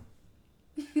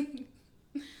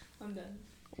 I'm done.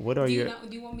 what are your?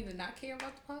 Do you want me to not care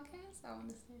about the podcast? I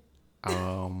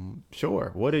understand.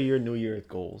 Sure. What are your New Year's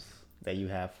goals that you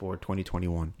have for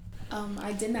 2021?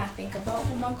 I did not think about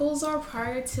what my goals are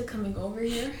prior to coming over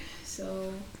here.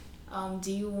 So,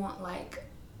 do you want like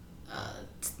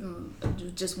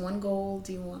just one goal?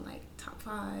 Do you want like top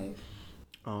 5?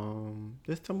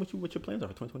 Just tell me what your plans are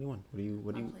for 2021. Plans?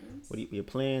 What are your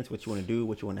plans? What you want to do?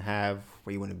 What you want to have?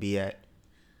 Where you want to be at?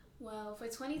 Well, for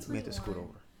 2021. We have to scoot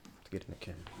over to get in the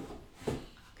camera. Okay.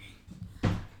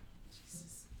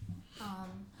 Jesus.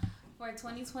 For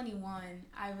 2021,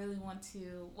 I really want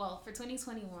to. Well, for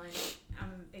 2021,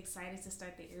 I'm excited to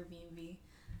start the Airbnb.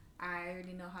 I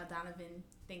already know how Donovan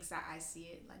thinks that I see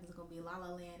it. Like it's gonna be la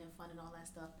la land and fun and all that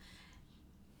stuff.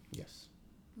 Yes.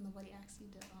 Nobody asked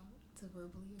you to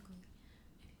verbally agree.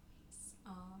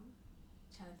 Anyways,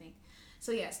 trying to think.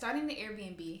 So yeah, starting the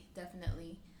Airbnb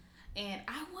definitely, and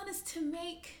I want us to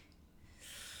make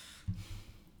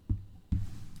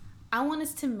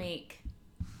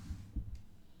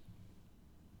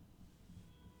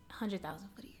 100,000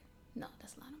 for the year. No,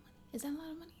 that's a lot of money. Is that a lot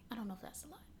of money? I don't know if that's a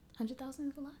lot. 100,000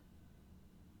 is a lot.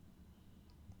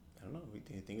 I don't know.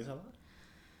 Do you think it's a lot?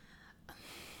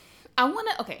 I want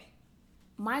to. Okay.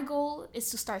 My goal is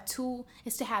to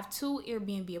have 2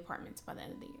 Airbnb apartments by the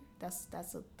end of the year. That's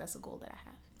a goal that I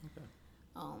have. Okay.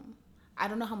 I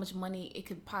don't know how much money it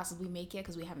could possibly make yet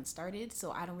because we haven't started,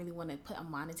 so I don't really want to put a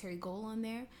monetary goal on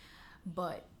there.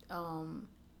 But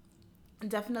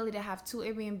definitely to have 2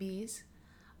 Airbnbs.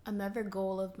 Another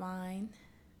goal of mine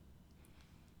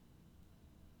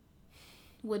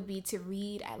would be to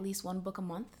read at least 1 book a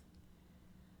month.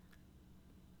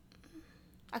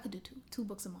 I could do 2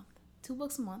 books a month. 2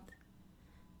 books a month.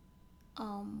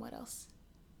 What else?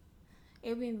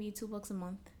 Airbnb, 2 books a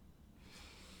month.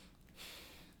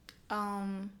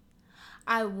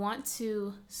 I want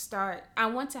to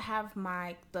have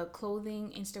the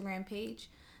clothing Instagram page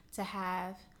to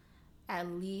have at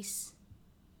least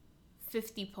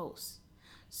 50 posts.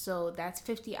 So that's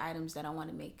 50 items that I want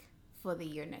to make for the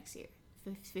year next year.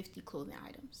 50 clothing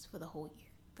items for the whole year.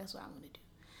 That's what I want to do.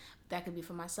 That could be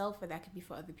for myself or that could be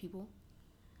for other people.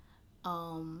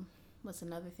 What's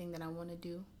another thing that I want to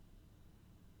do?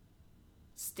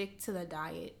 Stick to the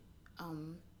diet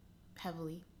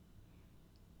heavily.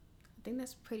 I think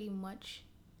that's pretty much.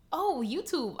 Oh,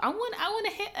 YouTube. I want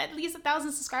to hit at least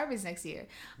 1,000 subscribers next year.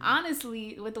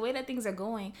 Honestly, with the way that things are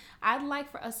going, I'd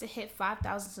like for us to hit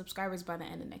 5,000 subscribers by the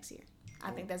end of next year.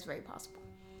 I think that's very possible.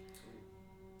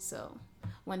 So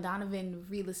when Donovan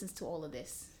re-listens to all of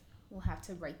this, we'll have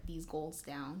to write these goals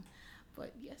down.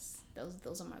 But yes,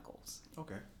 those are my goals.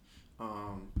 Okay.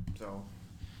 So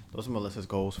those are Melissa's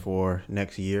goals for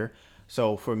next year.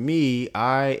 So for me,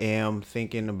 I was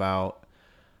thinking about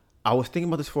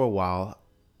this for a while.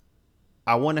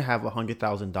 I want to have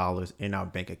 $100,000 in our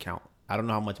bank account. I don't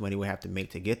know how much money we have to make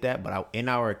to get that, but in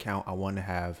our account, I want to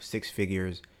have 6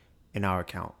 figures in our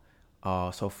account.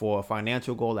 So for a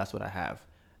financial goal, that's what I have.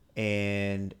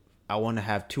 And I want to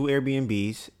have 2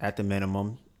 Airbnbs at the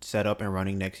minimum set up and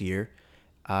running next year.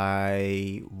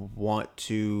 I want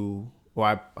to,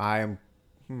 or I'm,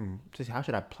 how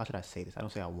should I say this? I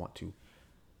don't say I want to.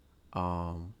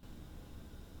 Are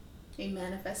you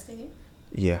manifesting it?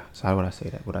 Yeah. So how would I say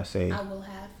that? Would I say? I will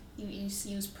have. You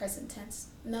use present tense.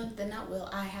 No, then not will.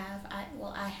 I have.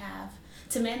 I have.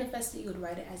 To manifest it, you would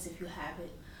write it as if you have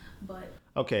it. But.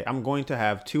 Okay, I'm going to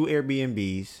have 2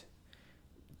 Airbnbs.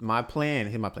 My plan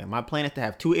is to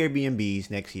have 2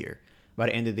 Airbnbs next year by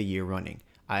the end of the year running.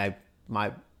 My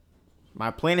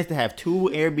plan is to have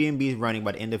 2 Airbnbs running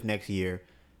by the end of next year.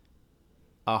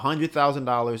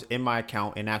 $100,000 in my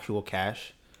account in actual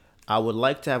cash. I would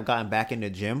like to have gotten back in the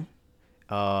gym,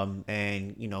 and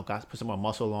got to put some more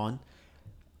muscle on.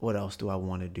 What else do I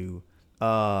want to do?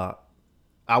 I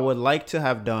would like to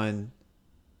have done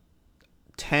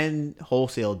 10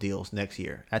 wholesale deals next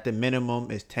year. At the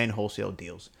minimum is 10 wholesale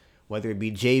deals, whether it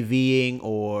be JVing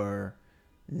or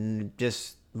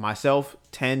just myself.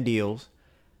 10 deals.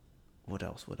 What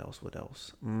else?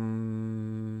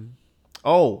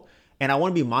 Oh, and I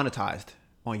want to be monetized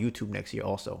on YouTube next year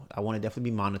also. I want to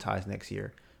definitely be monetized next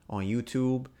year on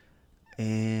YouTube.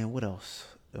 And what else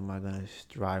am I going to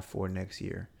strive for next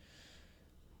year?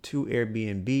 2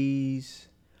 Airbnbs.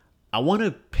 I want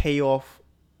to pay off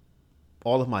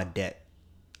all of my debt.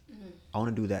 I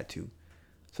want to do that too.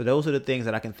 So those are the things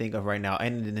that I can think of right now.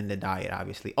 And then the diet,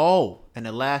 obviously. Oh, and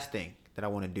the last thing that I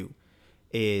want to do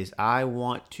is I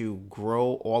want to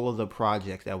grow all of the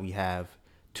projects that we have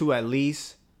to at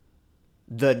least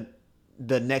the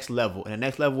next level. And the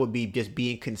next level would be just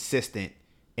being consistent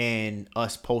and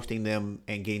us posting them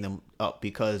and getting them up,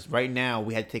 because right now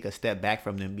we had to take a step back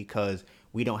from them because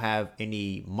we don't have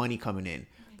any money coming in.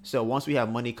 So once we have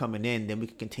money coming in, then we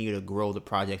can continue to grow the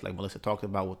project like Melissa talked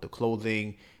about, with the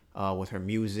clothing, with her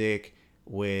music,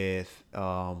 with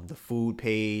the food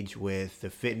page, with the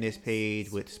fitness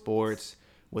page, with sports,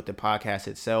 with the podcast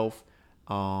itself,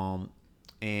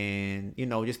 and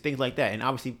just things like that. And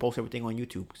obviously post everything on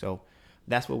YouTube. So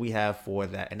that's what we have for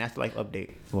that, and that's the life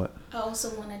update. What? I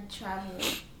also want to travel.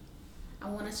 I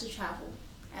want us to travel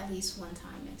at least one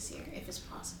time next year, if it's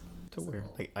possible. To where?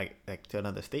 Like to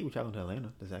another state? We're traveling to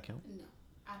Atlanta. Does that count? No,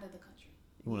 out of the country.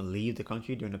 You want to leave the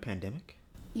country during the pandemic?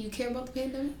 You care about the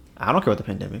pandemic? I don't care about the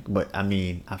pandemic, but I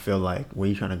mean, I feel like, where are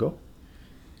you trying to go?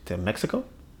 To Mexico?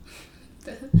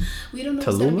 We don't know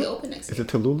what's going to be open next year. Is it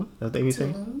Tallulah? That's what they be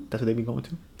saying? That's what they be going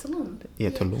to? Tulum. Yeah,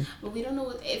 Tulum. But we don't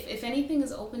know if anything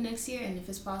is open next year, and if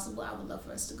it's possible, I would love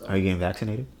for us to go. Are you getting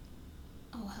vaccinated?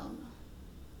 Oh, hell no.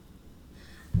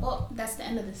 Well, that's the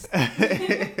end of this.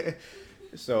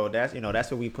 So that's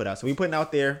what we put out. So we putting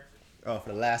out there for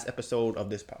the last episode of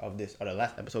this or the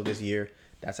last episode this year.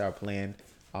 That's our plan.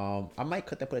 I might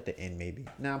put at the end maybe.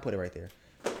 Nah, I'll put it right there.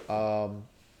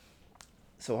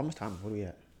 So how much time? What are we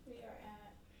at? We are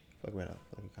at. Look right up.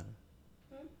 Like we kind of.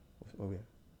 Where we at?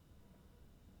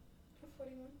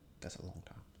 41. That's a long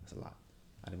time. That's a lot.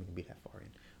 I didn't even be that far in.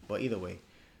 But either way.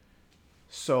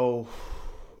 So,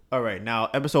 all right. Now,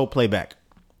 episode playback.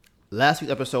 Last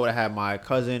week's episode, I had my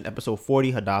cousin, episode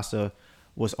 40, Hadassah,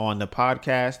 was on the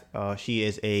podcast. She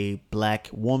is a black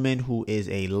woman who is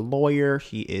a lawyer.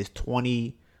 She is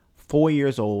 24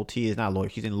 years old. She is not a lawyer.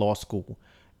 She's in law school.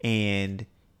 And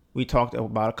we talked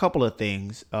about a couple of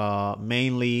things,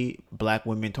 mainly black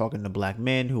women talking to black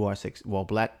men who are,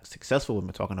 black successful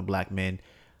women talking to black men.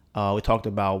 We talked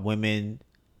about women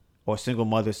or single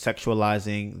mothers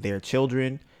sexualizing their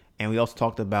children. And we also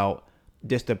talked about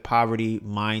just the poverty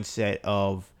mindset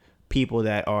of people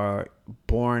that are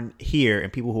born here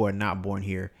and people who are not born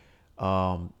here,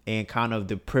 and kind of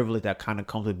the privilege that kind of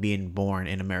comes with being born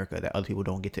in America that other people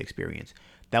don't get to experience.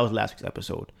 That was last week's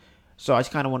episode. So I just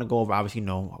kind of want to go over, obviously,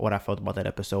 what I felt about that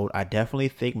episode. I definitely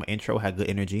think my intro had good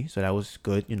energy, so that was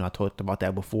good. I talked about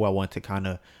that before. I want to kind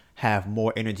of have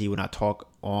more energy when I talk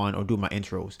on or do my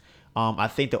intros. I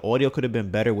think the audio could have been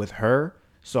better with her,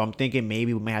 so I'm thinking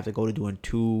maybe we may have to go to doing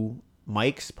 2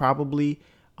 mics probably.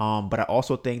 But I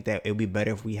also think that it would be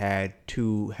better if we had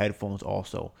 2 headphones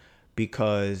also,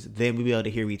 because then we'd be able to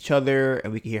hear each other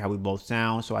and we can hear how we both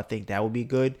sound. So I think that would be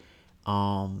good.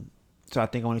 So I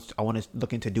think I want to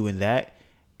look into doing that.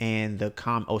 And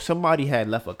somebody had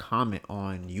left a comment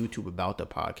on YouTube about the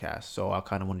podcast, so I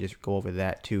kind of want to just go over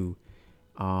that too.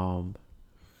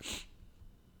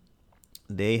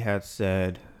 They had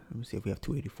said, let me see if we have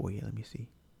 284 here. Let me see.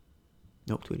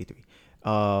 Nope,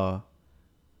 283.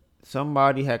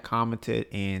 Somebody had commented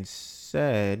and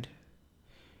said,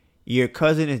 your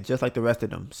cousin is just like the rest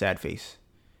of them. Sad face.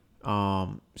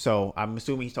 So I'm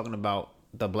assuming he's talking about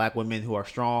the black women who are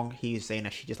strong. He's saying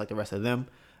that she's just like the rest of them.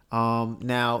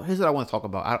 Now, here's what I want to talk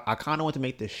about. I kind of want to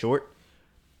make this short.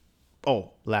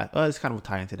 It's kind of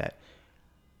tie into that.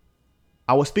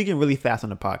 I was speaking really fast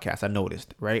on the podcast, I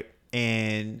noticed, right?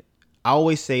 And I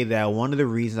always say that one of the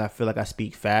reasons I feel like I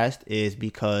speak fast is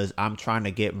because I'm trying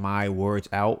to get my words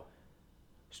out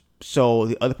so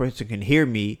the other person can hear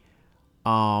me.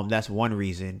 That's one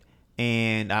reason.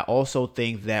 And I also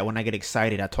think that when I get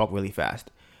excited, I talk really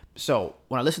fast. So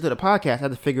when I listen to the podcast, I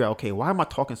had to figure out, okay, why am I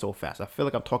talking so fast? I feel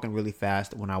like I'm talking really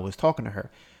fast when I was talking to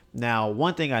her. Now,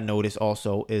 one thing I noticed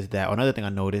also is that, or another thing I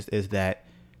noticed is that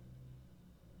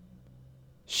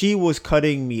she was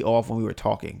cutting me off when we were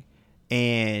talking.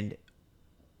 And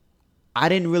I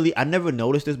never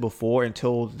noticed this before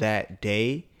until that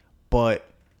day. But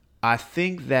I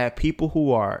think that people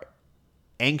who are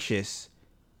anxious,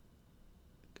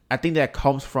 I think that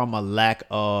comes from a lack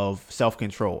of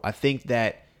self-control. I think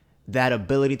that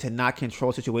ability to not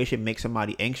control a situation makes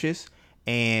somebody anxious.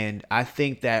 And I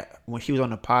think that when she was on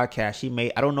the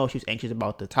podcast, I don't know if she was anxious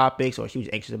about the topics or she was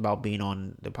anxious about being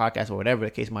on the podcast or whatever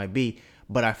the case might be.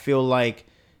 But I feel like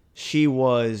she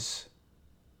was,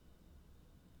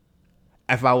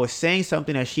 if I was saying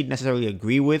something that she'd necessarily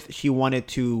agree with, she wanted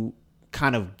to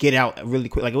kind of get out really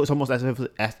quick. Like it was almost as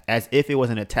if it was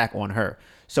an attack on her.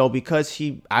 So because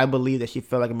I believe that she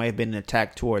felt like it might have been an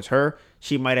attack towards her,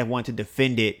 she might have wanted to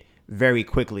defend it very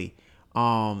quickly.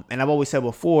 And I've always said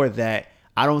before that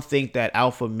I don't think that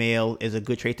alpha male is a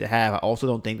good trait to have. I also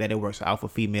don't think that it works for alpha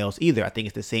females either. I think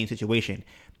it's the same situation.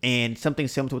 And something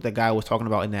similar to what the guy was talking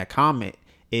about in that comment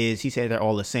is he said they're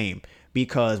all the same.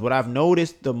 Because what I've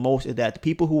noticed the most is that the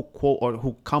people who quote or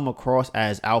who come across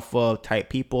as alpha type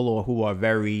people or who are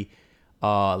very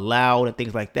loud and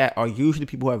things like that are usually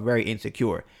people who are very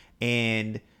insecure.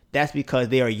 And that's because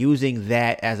they are using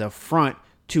that as a front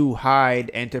to hide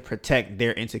and to protect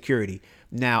their insecurity.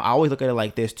 Now, I always look at it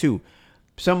like this too.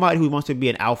 Somebody who wants to be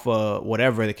an alpha,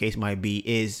 whatever the case might be,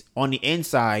 is on the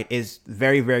inside is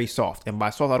very, very soft. And by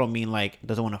soft, I don't mean like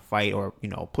doesn't want to fight or,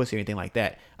 pussy or anything like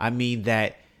that. I mean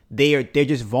that they're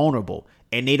just vulnerable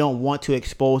and they don't want to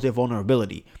expose their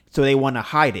vulnerability. So they want to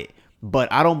hide it.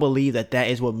 But I don't believe that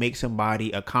is what makes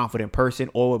somebody a confident person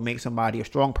or what makes somebody a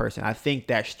strong person. I think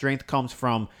that strength comes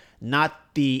from not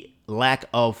the lack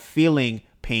of feeling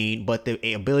pain, but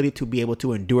the ability to be able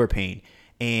to endure pain.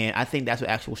 And I think that's what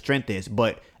actual strength is.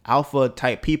 But alpha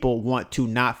type people want to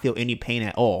not feel any pain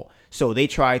at all. So they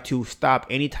try to stop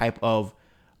any type of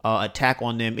attack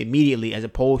on them immediately, as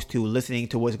opposed to listening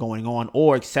to what's going on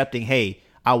or accepting, hey,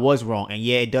 I was wrong. And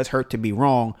yeah, it does hurt to be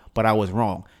wrong, but I was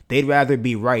wrong. They'd rather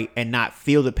be right and not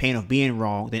feel the pain of being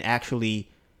wrong than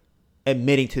actually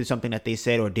admitting to something that they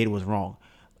said or did was wrong.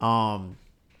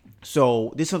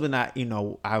 So this is something that,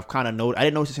 I've kind of noticed. I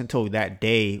didn't notice this until that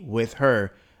day with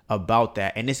her about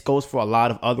that. And this goes for a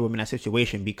lot of other women in that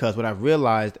situation, because what I've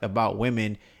realized about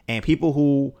women and people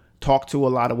who talk to a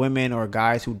lot of women or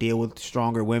guys who deal with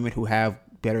stronger women who have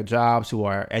better jobs, who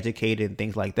are educated and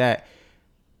things like that,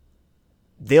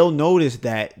 they'll notice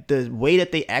that the way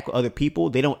that they act with other people,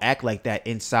 they don't act like that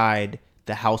inside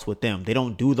the house with them. They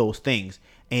don't do those things.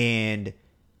 And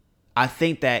I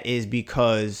think that is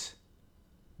because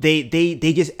they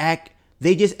just act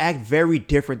very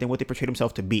different than what they portray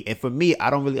themselves to be. And for me,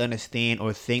 I don't really understand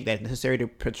or think that it's necessary to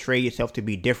portray yourself to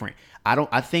be different.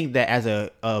 I think that as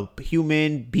a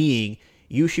human being,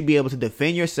 you should be able to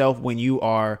defend yourself you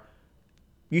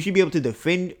should be able to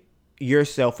defend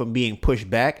yourself from being pushed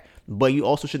back, but you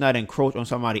also should not encroach on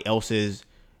somebody else's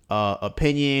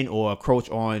opinion or encroach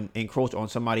on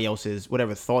somebody else's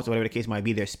whatever thoughts or whatever the case might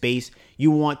be, their space.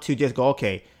 You want to just go,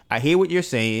 okay, I hear what you're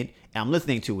saying and I'm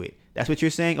listening to it. That's what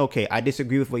you're saying. Okay, I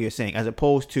disagree with what you're saying, as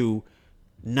opposed to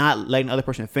not letting the other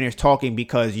person finish talking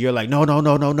because you're like, no,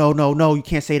 you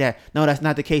can't say that. No, that's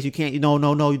not the case. You can't,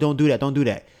 no, you don't do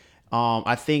that.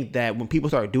 I think that when people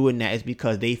start doing that, it's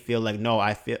because they feel like, no,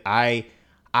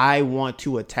 I want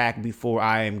to attack before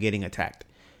I am getting attacked.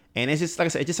 And it's just, like I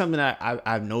said, it's just something that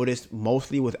I've noticed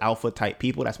mostly with alpha type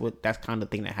people. That's kind of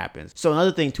the thing that happens. So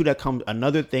another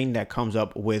thing that comes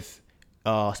up with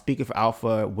speaking for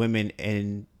alpha women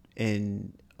and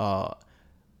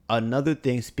another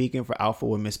thing speaking for alpha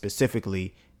women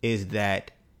specifically is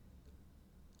that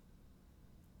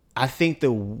I think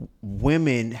the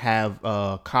women have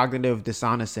cognitive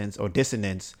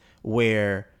dissonance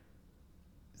where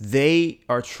they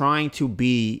are trying to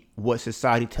be what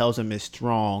society tells them is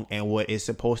strong and what is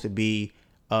supposed to be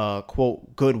a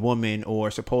quote good woman or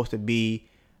supposed to be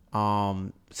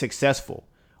successful,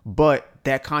 but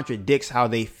that contradicts how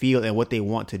they feel and what they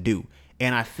want to do.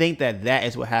 And I think that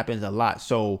is what happens a lot.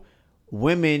 So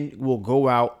women will go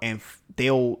out and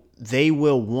they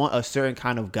will want a certain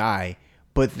kind of guy,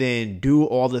 but then do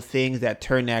all the things that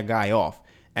turn that guy off.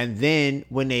 And then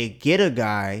when they get a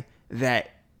guy that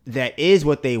is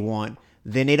what they want,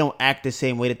 then they don't act the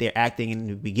same way that they're acting in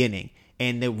the beginning.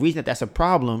 And the reason that that's a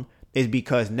problem is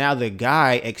because now the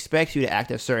guy expects you to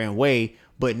act a certain way,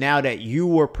 but now that you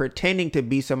were pretending to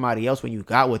be somebody else when you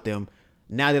got with them,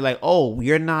 now they're like, oh,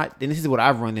 you're not, and this is what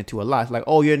I've run into a lot. It's like,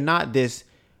 oh, you're not this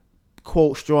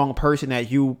quote strong person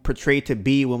that you portrayed to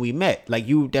be when we met. Like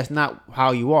that's not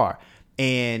how you are.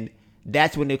 And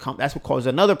that's what causes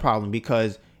another problem,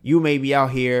 because you may be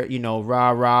out here,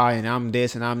 rah, and I'm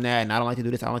this and I'm that, and I don't like to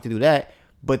do this, I don't like to do that.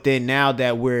 But then now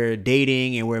that we're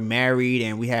dating and we're married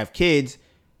and we have kids,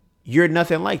 you're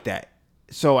nothing like that.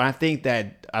 So I think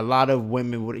that a lot of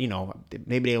women would,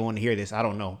 maybe they don't want to hear this. I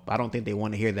don't know. I don't think they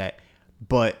want to hear that.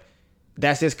 But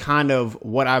that's just kind of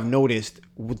what I've noticed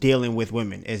dealing with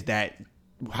women, is that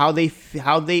what they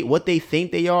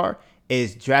think they are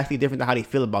is drastically different than how they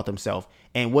feel about themselves.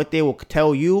 And what they will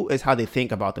tell you is how they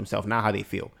think about themselves, not how they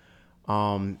feel.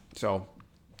 So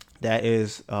that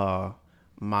is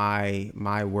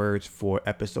my words for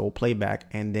episode playback.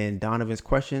 And then Donovan's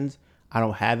questions, I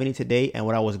don't have any today. And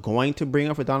what I was going to bring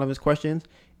up for Donovan's questions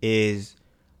is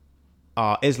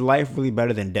life really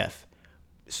better than death?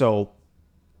 So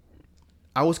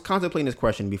I was contemplating this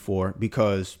question before,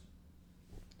 because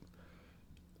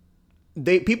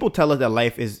people tell us that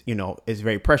life is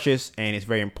very precious and it's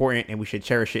very important and we should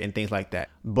cherish it and things like that.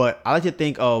 But I like to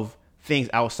think of things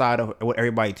outside of what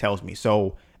everybody tells me.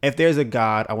 So if there's a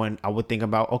God, I would think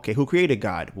about, okay, who created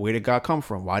God? Where did God come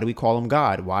from? Why do we call him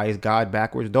God? Why is God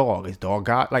backwards dog? Is dog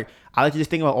God? Like, I like to just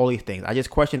think about all these things. I just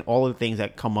question all of the things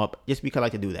that come up just because I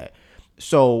like to do that.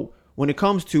 So when it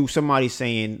comes to somebody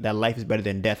saying that life is better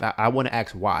than death, I want to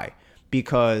ask why.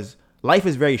 Because life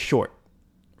is very short,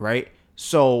 right?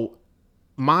 So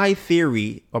my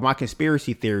theory, or my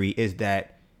conspiracy theory, is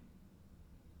that,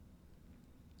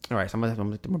 all right, so I'm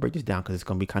gonna break this down because it's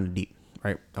gonna be kind of deep,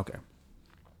 right? Okay.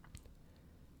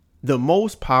 The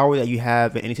most power that you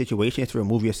have in any situation is to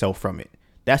remove yourself from it.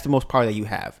 That's the most power that you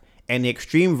have. And the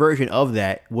extreme version of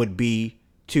that would be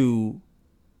to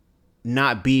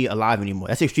not be alive anymore.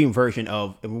 That's the extreme version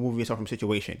of removing yourself from a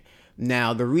situation.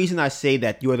 Now, the reason I say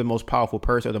that you are the most powerful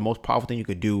person, or the most powerful thing you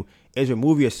could do is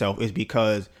remove yourself, is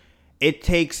because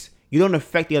you don't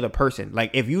affect the other person.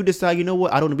 Like, if you decide, you know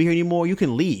what, I don't want to be here anymore, you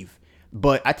can leave.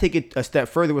 But I take it a step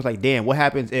further. It's like, damn, what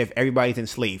happens if everybody's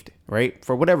enslaved, right?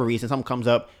 For whatever reason, something comes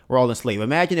up, we're all enslaved.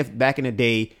 Imagine if back in the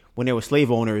day when there were slave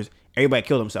owners, everybody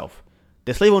killed himself.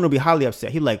 The slave owner would be highly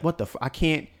upset. He'd like, what the I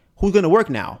can't, who's going to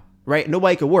work now, right?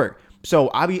 Nobody could work. So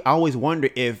I always wonder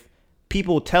if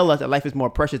people tell us that life is more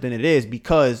precious than it is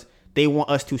because they want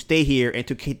us to stay here and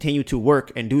to continue to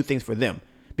work and do things for them.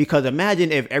 Because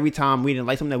imagine if every time we didn't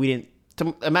like something that we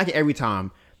didn't, imagine every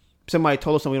time somebody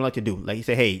told us something we don't like to do. Like, you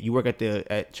say, hey, you work at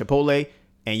Chipotle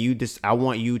and I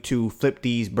want you to flip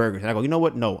these burgers. And I go, you know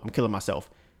what? No, I'm killing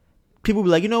myself. People be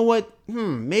like, you know what?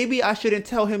 Maybe I shouldn't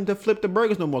tell him to flip the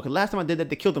burgers no more. Because last time I did that,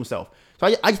 they killed themselves. So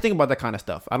I just think about that kind of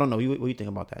stuff. I don't know. What do you think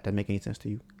about that? Does that make any sense to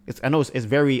you? I know it's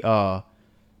very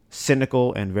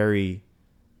cynical and very,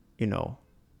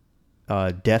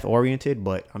 death oriented.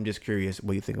 But I'm just curious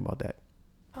what you think about that.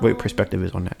 What your perspective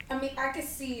is on that. I mean, I could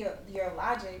see your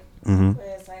logic. Mm-hmm.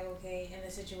 Where it's like, okay, in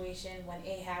the situation when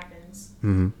A happens,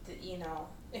 mm-hmm.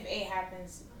 If A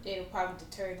happens, it'll probably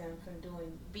deter them from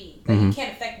doing B. Like, you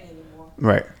can't affect me anymore.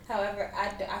 Right. However,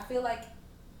 I feel like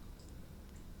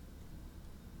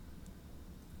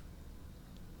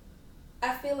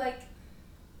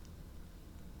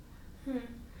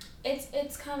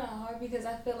it's kind of hard because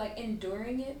I feel like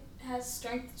enduring it has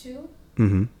strength too.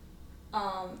 Mm-hmm.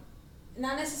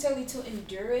 Not necessarily to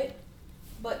endure it,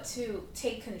 but to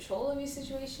take control of your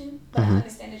situation. But I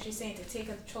understand that you're saying to take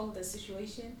control of the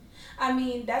situation. I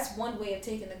mean, that's one way of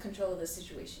taking the control of the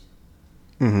situation.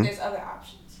 Mm-hmm. There's other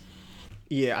options.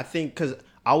 Yeah, I think because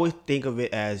I always think of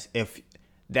it as if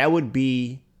that would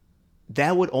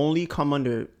only come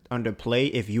under play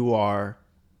if you are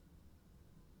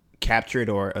captured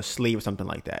or a slave or something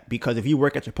like that. Because if you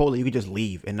work at Chipotle, you could just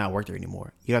leave and not work there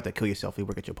anymore. You don't have to kill yourself if you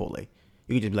work at Chipotle.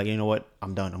 You could just be like, you know what?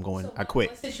 I'm done. I'm going. I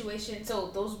quit.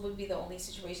 So those would be the only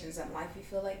situations in life you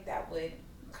feel like that would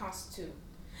constitute,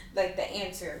 like the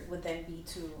answer would then be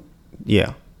to.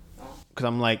 Yeah. Because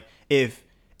I'm like,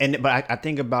 but I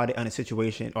think about it on a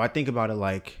situation, or I think about it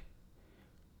like,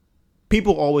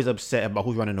 people always upset about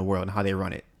who's running the world and how they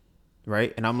run it,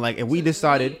 right? And I'm like, if we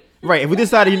decided, you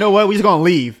know what, we're just gonna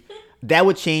leave, that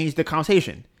would change the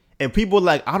conversation. If people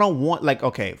like, I don't want, like,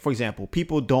 okay, for example,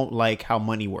 people don't like how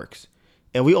money works.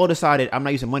 If we all decided I'm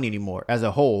not using money anymore as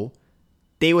a whole,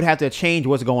 they would have to change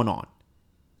what's going on.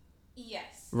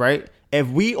 Yes. Right? If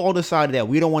we all decided that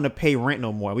we don't want to pay rent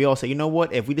no more, we all say, you know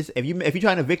what? If you're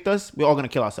trying to evict us, we're all gonna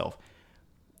kill ourselves.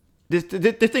 This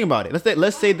thing about it.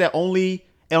 Let's say that it only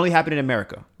happened in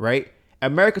America, right?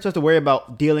 America starts to worry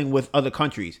about dealing with other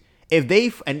countries. If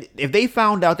they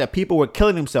found out that people were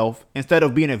killing themselves instead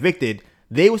of being evicted,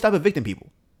 they would stop evicting people.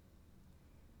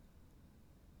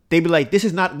 They'd be like, this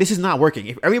is not working.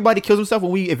 If everybody kills themselves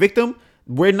when we evict them,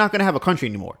 we're not gonna have a country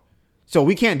anymore. So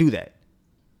we can't do that.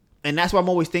 And that's why I'm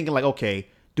always thinking, like, okay,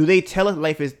 do they tell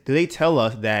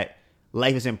us that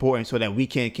life is important so that we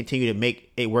can continue to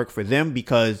make it work for them?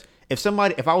 Because if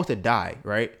I was to die,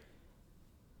 right,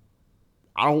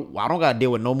 I don't gotta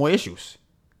deal with no more issues.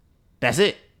 That's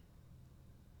it.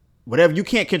 Whatever, you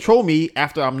can't control me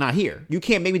after I'm not here. You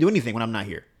can't make me do anything when I'm not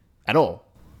here at all.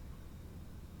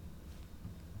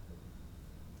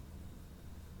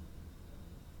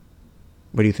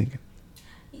 What are you thinking?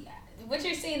 Yeah, what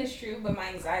you're saying is true, but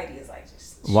my anxiety is like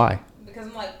just. Why? Because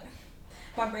I'm like,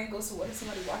 my brain goes to what if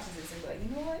somebody watches this and be like, you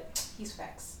know what? He's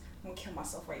facts. I'm gonna kill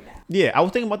myself right now. Yeah, I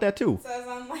was thinking about that too. So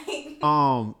I'm like.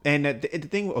 And the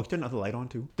thing. Oh, turn the light on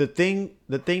too. The thing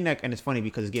that, and it's funny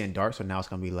because it's getting dark, so now it's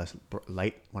gonna be less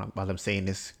light while I'm saying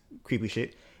this creepy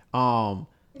shit. Do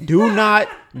not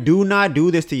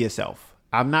do this to yourself.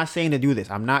 I'm not saying to do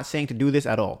this. I'm not saying to do this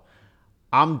at all.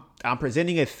 I'm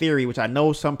presenting a theory which I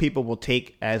know some people will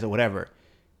take as a whatever.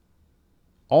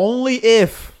 Only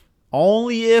if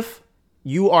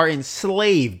you are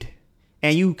enslaved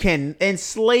and you can,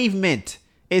 enslavement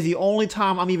is the only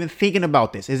time I'm even thinking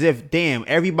about this. As if, damn,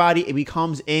 everybody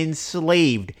becomes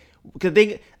enslaved.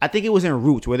 Because I think it was in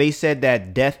Roots where they said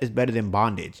that death is better than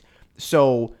bondage.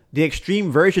 So the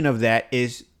extreme version of that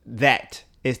is that.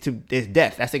 Is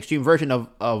death. That's the extreme version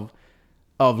of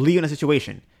leaving a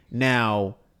situation.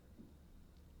 Now,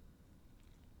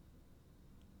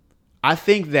 I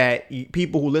think that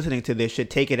people who are listening to this should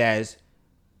take it as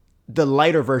the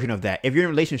lighter version of that. If you're in a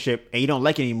relationship and you don't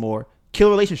like it anymore, kill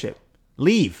a relationship.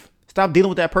 Leave. Stop dealing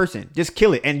with that person. Just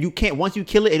kill it. And you can't, once you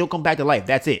kill it, it'll come back to life.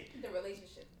 That's it. The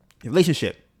relationship. The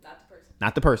relationship. Not the person.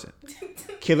 Not the person.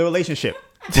 Kill the relationship.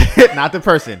 Not the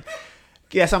person.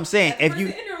 Yes, I'm saying if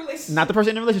you not the person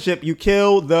in the relationship, you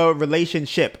kill the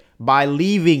relationship by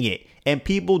leaving it. And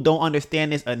people don't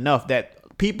understand this enough that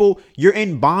you're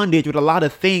in bondage with a lot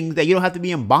of things that you don't have to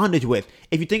be in bondage with.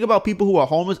 If you think about people who are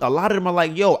homeless, a lot of them are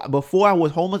like, yo, before I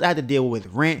was homeless, I had to deal with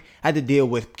rent. I had to deal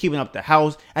with keeping up the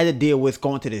house. I had to deal with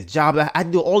going to this job. I had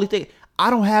to do all these things. I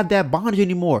don't have that bondage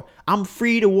anymore. I'm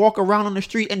free to walk around on the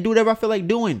street and do whatever I feel like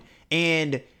doing.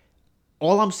 And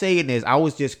all I'm saying is I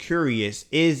was just curious,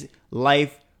 is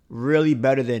life really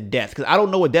better than death? Because I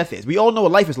don't know what death is. We all know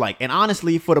what life is like. And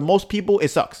honestly, for the most people, it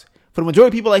sucks. For the majority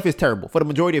of people, life is terrible. For the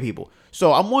majority of people.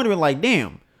 So I'm wondering, like,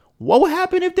 damn, what would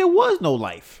happen if there was no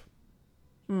life?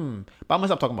 But I'm going to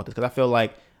stop talking about this because I feel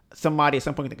like somebody at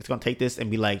some point is going to take this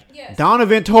and be like, yes,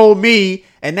 Donovan told me,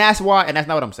 and that's why. And that's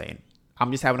not what I'm saying.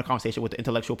 I'm just having a conversation with the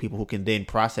intellectual people who can then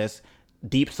process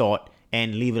deep thought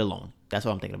and leave it alone. That's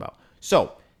what I'm thinking about.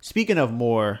 So speaking of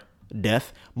more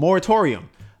death, moratorium.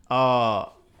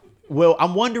 Well,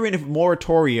 I'm wondering if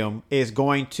moratorium is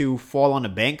going to fall on the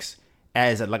banks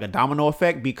as like a domino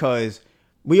effect, because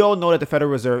we all know that the Federal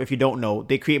Reserve, if you don't know,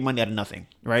 they create money out of nothing,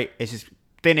 right? It's just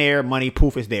thin air, money,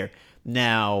 poof, is there.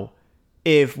 Now,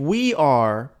 if we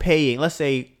are paying, let's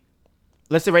say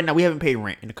right now we haven't paid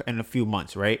rent in a few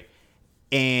months, right?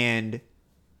 And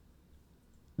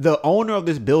the owner of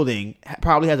this building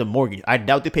probably has a mortgage. I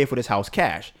doubt they pay for this house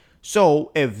cash.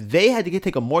 So if they had to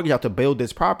take a mortgage out to build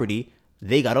this property,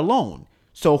 they got a loan.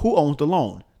 So who owns the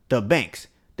loan? The banks.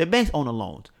 The banks own the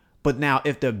loans. But now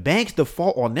if the banks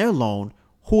default on their loan,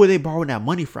 who are they borrowing that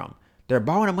money from? They're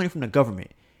borrowing that money from the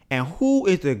government. And who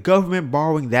is the government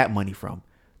borrowing that money from?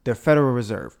 The Federal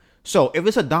Reserve. So if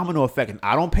it's a domino effect and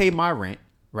I don't pay my rent,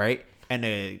 right? And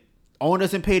the owner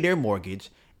doesn't pay their mortgage,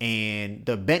 and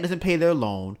the bank doesn't pay their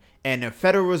loan, and the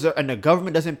Federal Reserve and the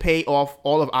government doesn't pay off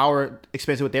all of our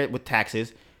expenses with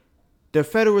taxes, the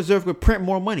Federal Reserve could print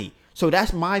more money. So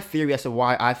that's my theory as to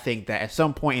why I think that at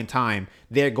some point in time,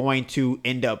 they're going to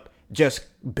end up just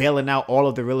bailing out all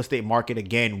of the real estate market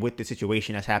again with the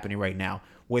situation that's happening right now,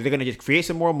 where they're going to just create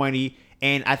some more money.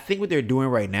 And I think what they're doing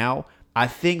right now, I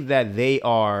think that they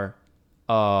are,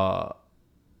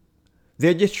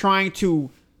 they're just trying to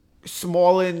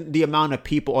smallen the amount of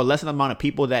people or lessen the amount of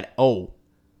people that owe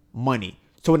money.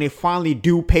 So when they finally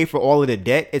do pay for all of the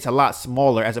debt, it's a lot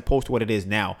smaller as opposed to what it is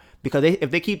now. Because if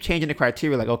they keep changing the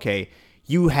criteria, like, okay,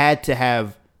 you had to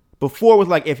have, before it was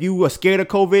like, if you were scared of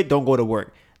COVID, don't go to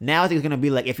work. Now I think it's going to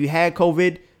be like, if you had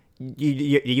COVID,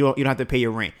 you don't have to pay your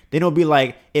rent. Then it'll be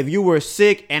like, if you were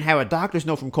sick and have a doctor's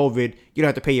note from COVID, you don't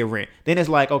have to pay your rent. Then it's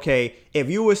like, okay, if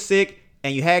you were sick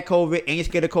and you had COVID and you're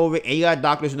scared of COVID and you got a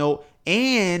doctor's note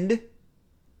and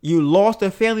you lost a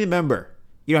family member,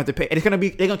 you don't have to pay. And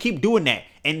they're going to keep doing that.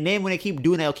 And then when they keep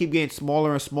doing that, it'll keep getting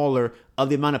smaller and smaller of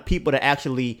the amount of people that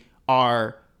actually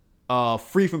are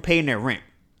free from paying their rent.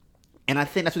 And I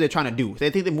think that's what they're trying to do. So I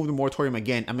think they moved the moratorium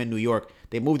again. I'm in New York.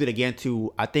 They moved it again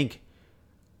to, I think,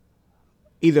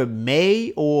 either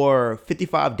May or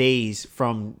 55 days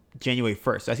from January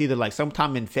 1st. So that's either like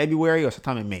sometime in February or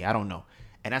sometime in May. I don't know.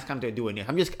 And that's kind of what they're doing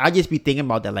it. I just be thinking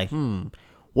about that, like,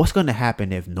 what's going to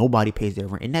happen if nobody pays their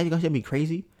rent? And now you're going to be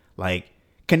crazy? Like,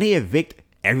 can they evict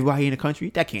everybody in the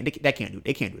country? They can't do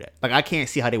that. Like, I can't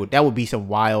see how they would. That would be some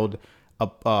wild,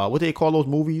 what do they call those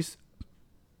movies?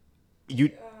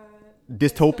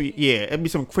 Dystopia. Yeah, it'd be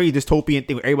some crazy dystopian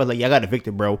thing where everybody's like, yeah, I got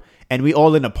evicted, bro. And we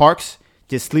all in the parks,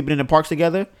 just sleeping in the parks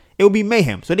together. It would be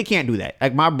mayhem. So they can't do that.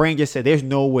 Like, my brain just said, there's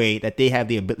no way that they have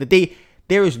the ability.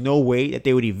 There is no way that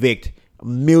they would evict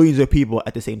millions of people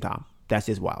at the same time. That's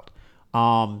just wild.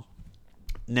 Now,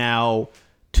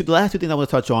 the last two things I want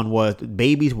to touch on was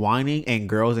babies whining and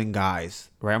girls and guys.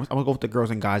 Right? I'm going to go with the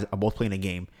girls and guys are both playing a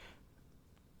game.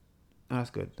 Oh,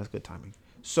 that's good. That's good timing.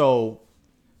 So,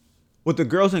 with the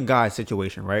girls and guys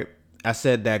situation, right? I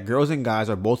said that girls and guys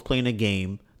are both playing a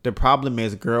game. The problem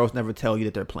is girls never tell you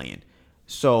that they're playing.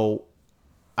 So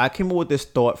I came up with this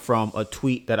thought from a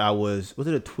tweet that was it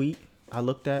a tweet I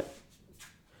looked at?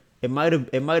 It might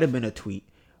have been a tweet.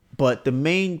 But the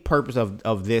main purpose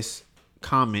of this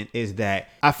comment is that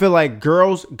I feel like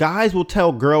guys will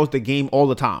tell girls the game all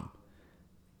the time.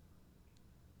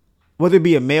 Whether it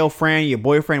be a male friend, your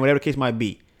boyfriend, whatever the case might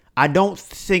be. I don't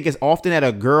think it's often that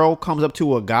a girl comes up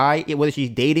to a guy, whether she's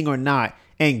dating or not,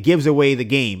 and gives away the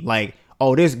game. Like,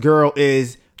 oh, this girl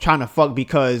is trying to fuck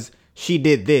because she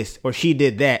did this, or she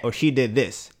did that, or she did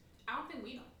this. I don't think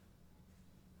we know.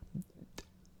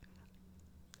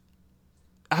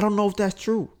 I don't know if that's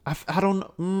true. I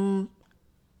don't know.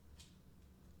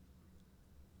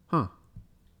 Huh.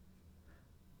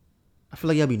 I feel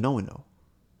like y'all be knowing, though.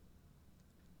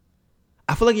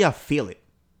 I feel like y'all feel it.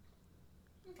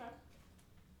 Okay.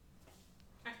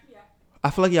 Yeah. I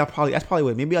feel like that's probably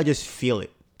what, maybe I just feel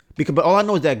it. But all I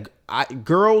know is that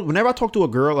whenever I talk to a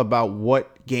girl about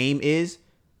what game is,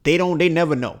 they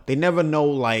never know. They never know,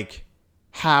 like,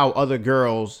 how other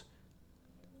girls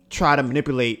try to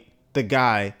manipulate the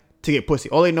guy to get pussy.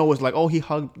 All they know is like, oh,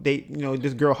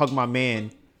 this girl hugged my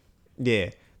man. Yeah.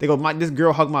 They go, this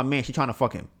girl hugged my man. She trying to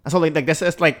fuck him. That's all.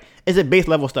 That's like, it's a base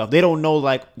level stuff. They don't know,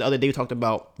 like the other day we talked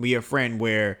about with your friend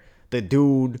where the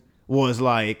dude was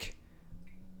like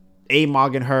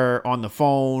a-mogging her on the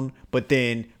phone, but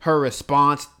then her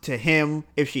response to him,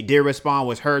 if she did respond,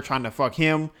 was her trying to fuck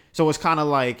him. So it's kind of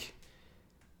like,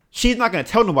 she's not gonna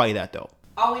tell nobody that though.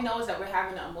 All we know is that we're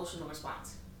having an emotional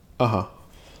response.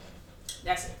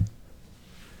 That's it.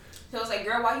 So it's like,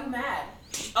 girl, why you mad?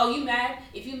 Oh, you mad?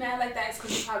 If you mad like that, it's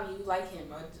because you like him,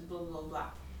 or blah, blah, blah.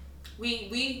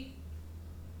 We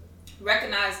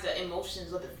recognize the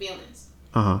emotions or the feelings.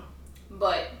 But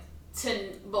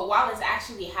while it's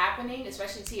actually happening,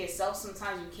 especially to yourself,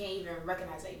 sometimes you can't even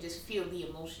recognize that. You just feel the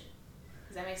emotion.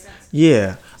 Does that make sense?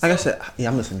 Yeah. Like I said, yeah,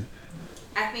 I'm listening.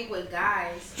 I think with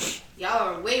guys,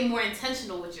 y'all are way more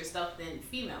intentional with your stuff than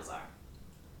females are.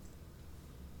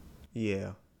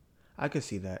 Yeah. I could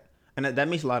see that. And that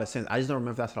makes a lot of sense. I just don't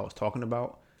remember if that's what I was talking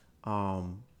about.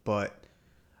 But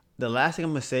the last thing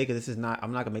I'm going to say, because I'm not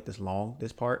going to make this long,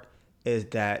 this part, is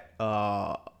that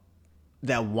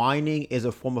that whining is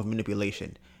a form of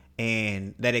manipulation.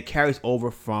 And that it carries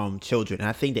over from children. And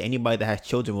I think that anybody that has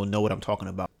children will know what I'm talking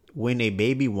about. When a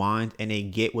baby whines and they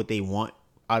get what they want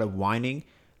out of whining,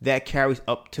 that carries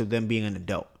up to them being an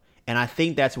adult. And I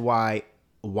think that's why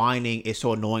whining is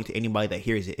so annoying to anybody that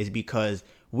hears it, is because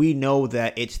we know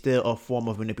that it's still a form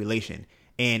of manipulation.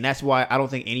 And that's why I don't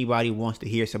think anybody wants to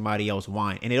hear somebody else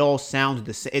whine. And it all sounds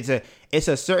the same. It's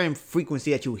a certain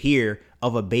frequency that you hear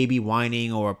of a baby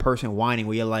whining or a person whining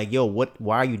where you're like, yo,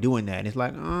 why are you doing that? And it's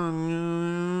like,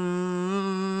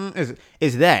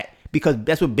 it's that. Because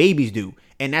that's what babies do.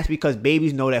 And that's because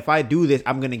babies know that if I do this,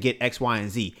 I'm going to get X, Y, and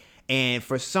Z. And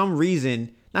for some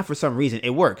reason,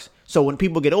 it works. So when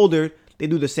people get older, they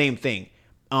do the same thing.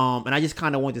 And I just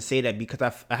kind of wanted to say that because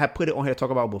I had put it on here to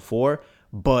talk about before,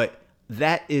 but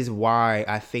that is why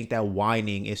I think that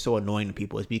whining is so annoying to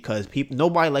people. It's because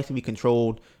nobody likes to be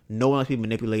controlled. No one likes to be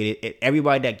manipulated.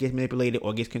 Everybody that gets manipulated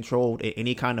or gets controlled in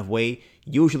any kind of way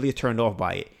usually is turned off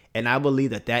by it. And I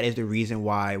believe that is the reason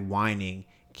why whining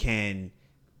can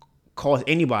cause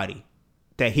anybody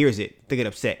that hears it to get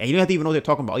upset. And you don't have to even know what they're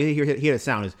talking about. You hear the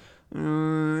sound is, but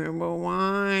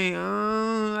why?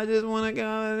 I just want to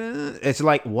go. It's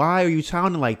like, why are you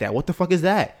sounding like that? What the fuck is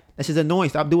that? That's just annoying.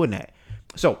 Stop doing that.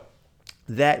 So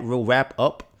that will wrap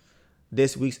up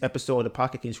this week's episode of the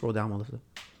Pocket. Can you scroll down, Melissa?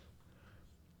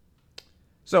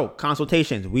 So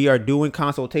consultations. We are doing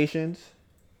consultations.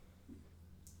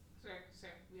 Sir,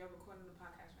 we are recording the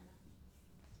podcast right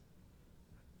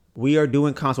now. We are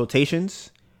doing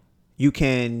consultations. You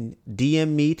can DM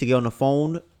me to get on the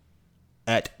phone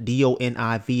at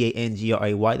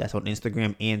DONIVANGRAY. That's on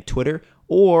Instagram and Twitter,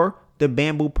 or the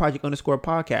Bamboo Project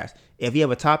 _podcast. If you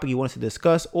have a topic you want us to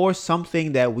discuss or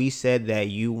something that we said that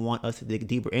you want us to dig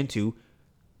deeper into,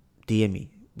 DM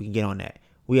me. We can get on that.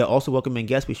 We are also welcoming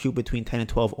guests. We shoot between 10 and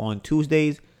 12 on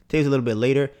Tuesdays. Today's a little bit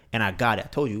later, and I got it. I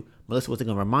told you, Melissa wasn't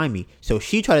going to remind me. So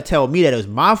she tried to tell me that it was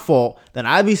my fault. Then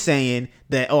I'd be saying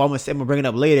that, I'm going to bring it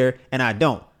up later, and I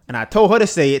don't. And I told her to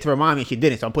say it to remind me, and she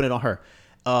didn't, so I'm putting it on her.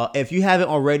 If you haven't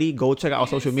already, go check out our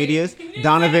social medias.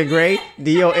 Donovan Gray,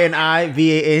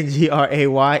 DONIVANGRAY,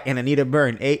 and Anita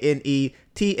Burn, ANETABURN.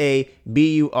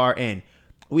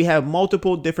 We have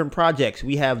multiple different projects.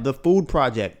 We have the food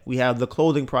project. We have the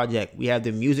clothing project. We have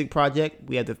the music project.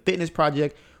 We have the fitness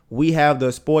project. We have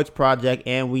the sports project.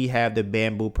 And we have the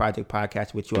Bamboo Project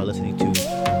podcast, which you are listening to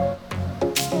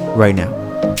right now.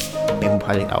 Bamboo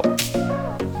Project out.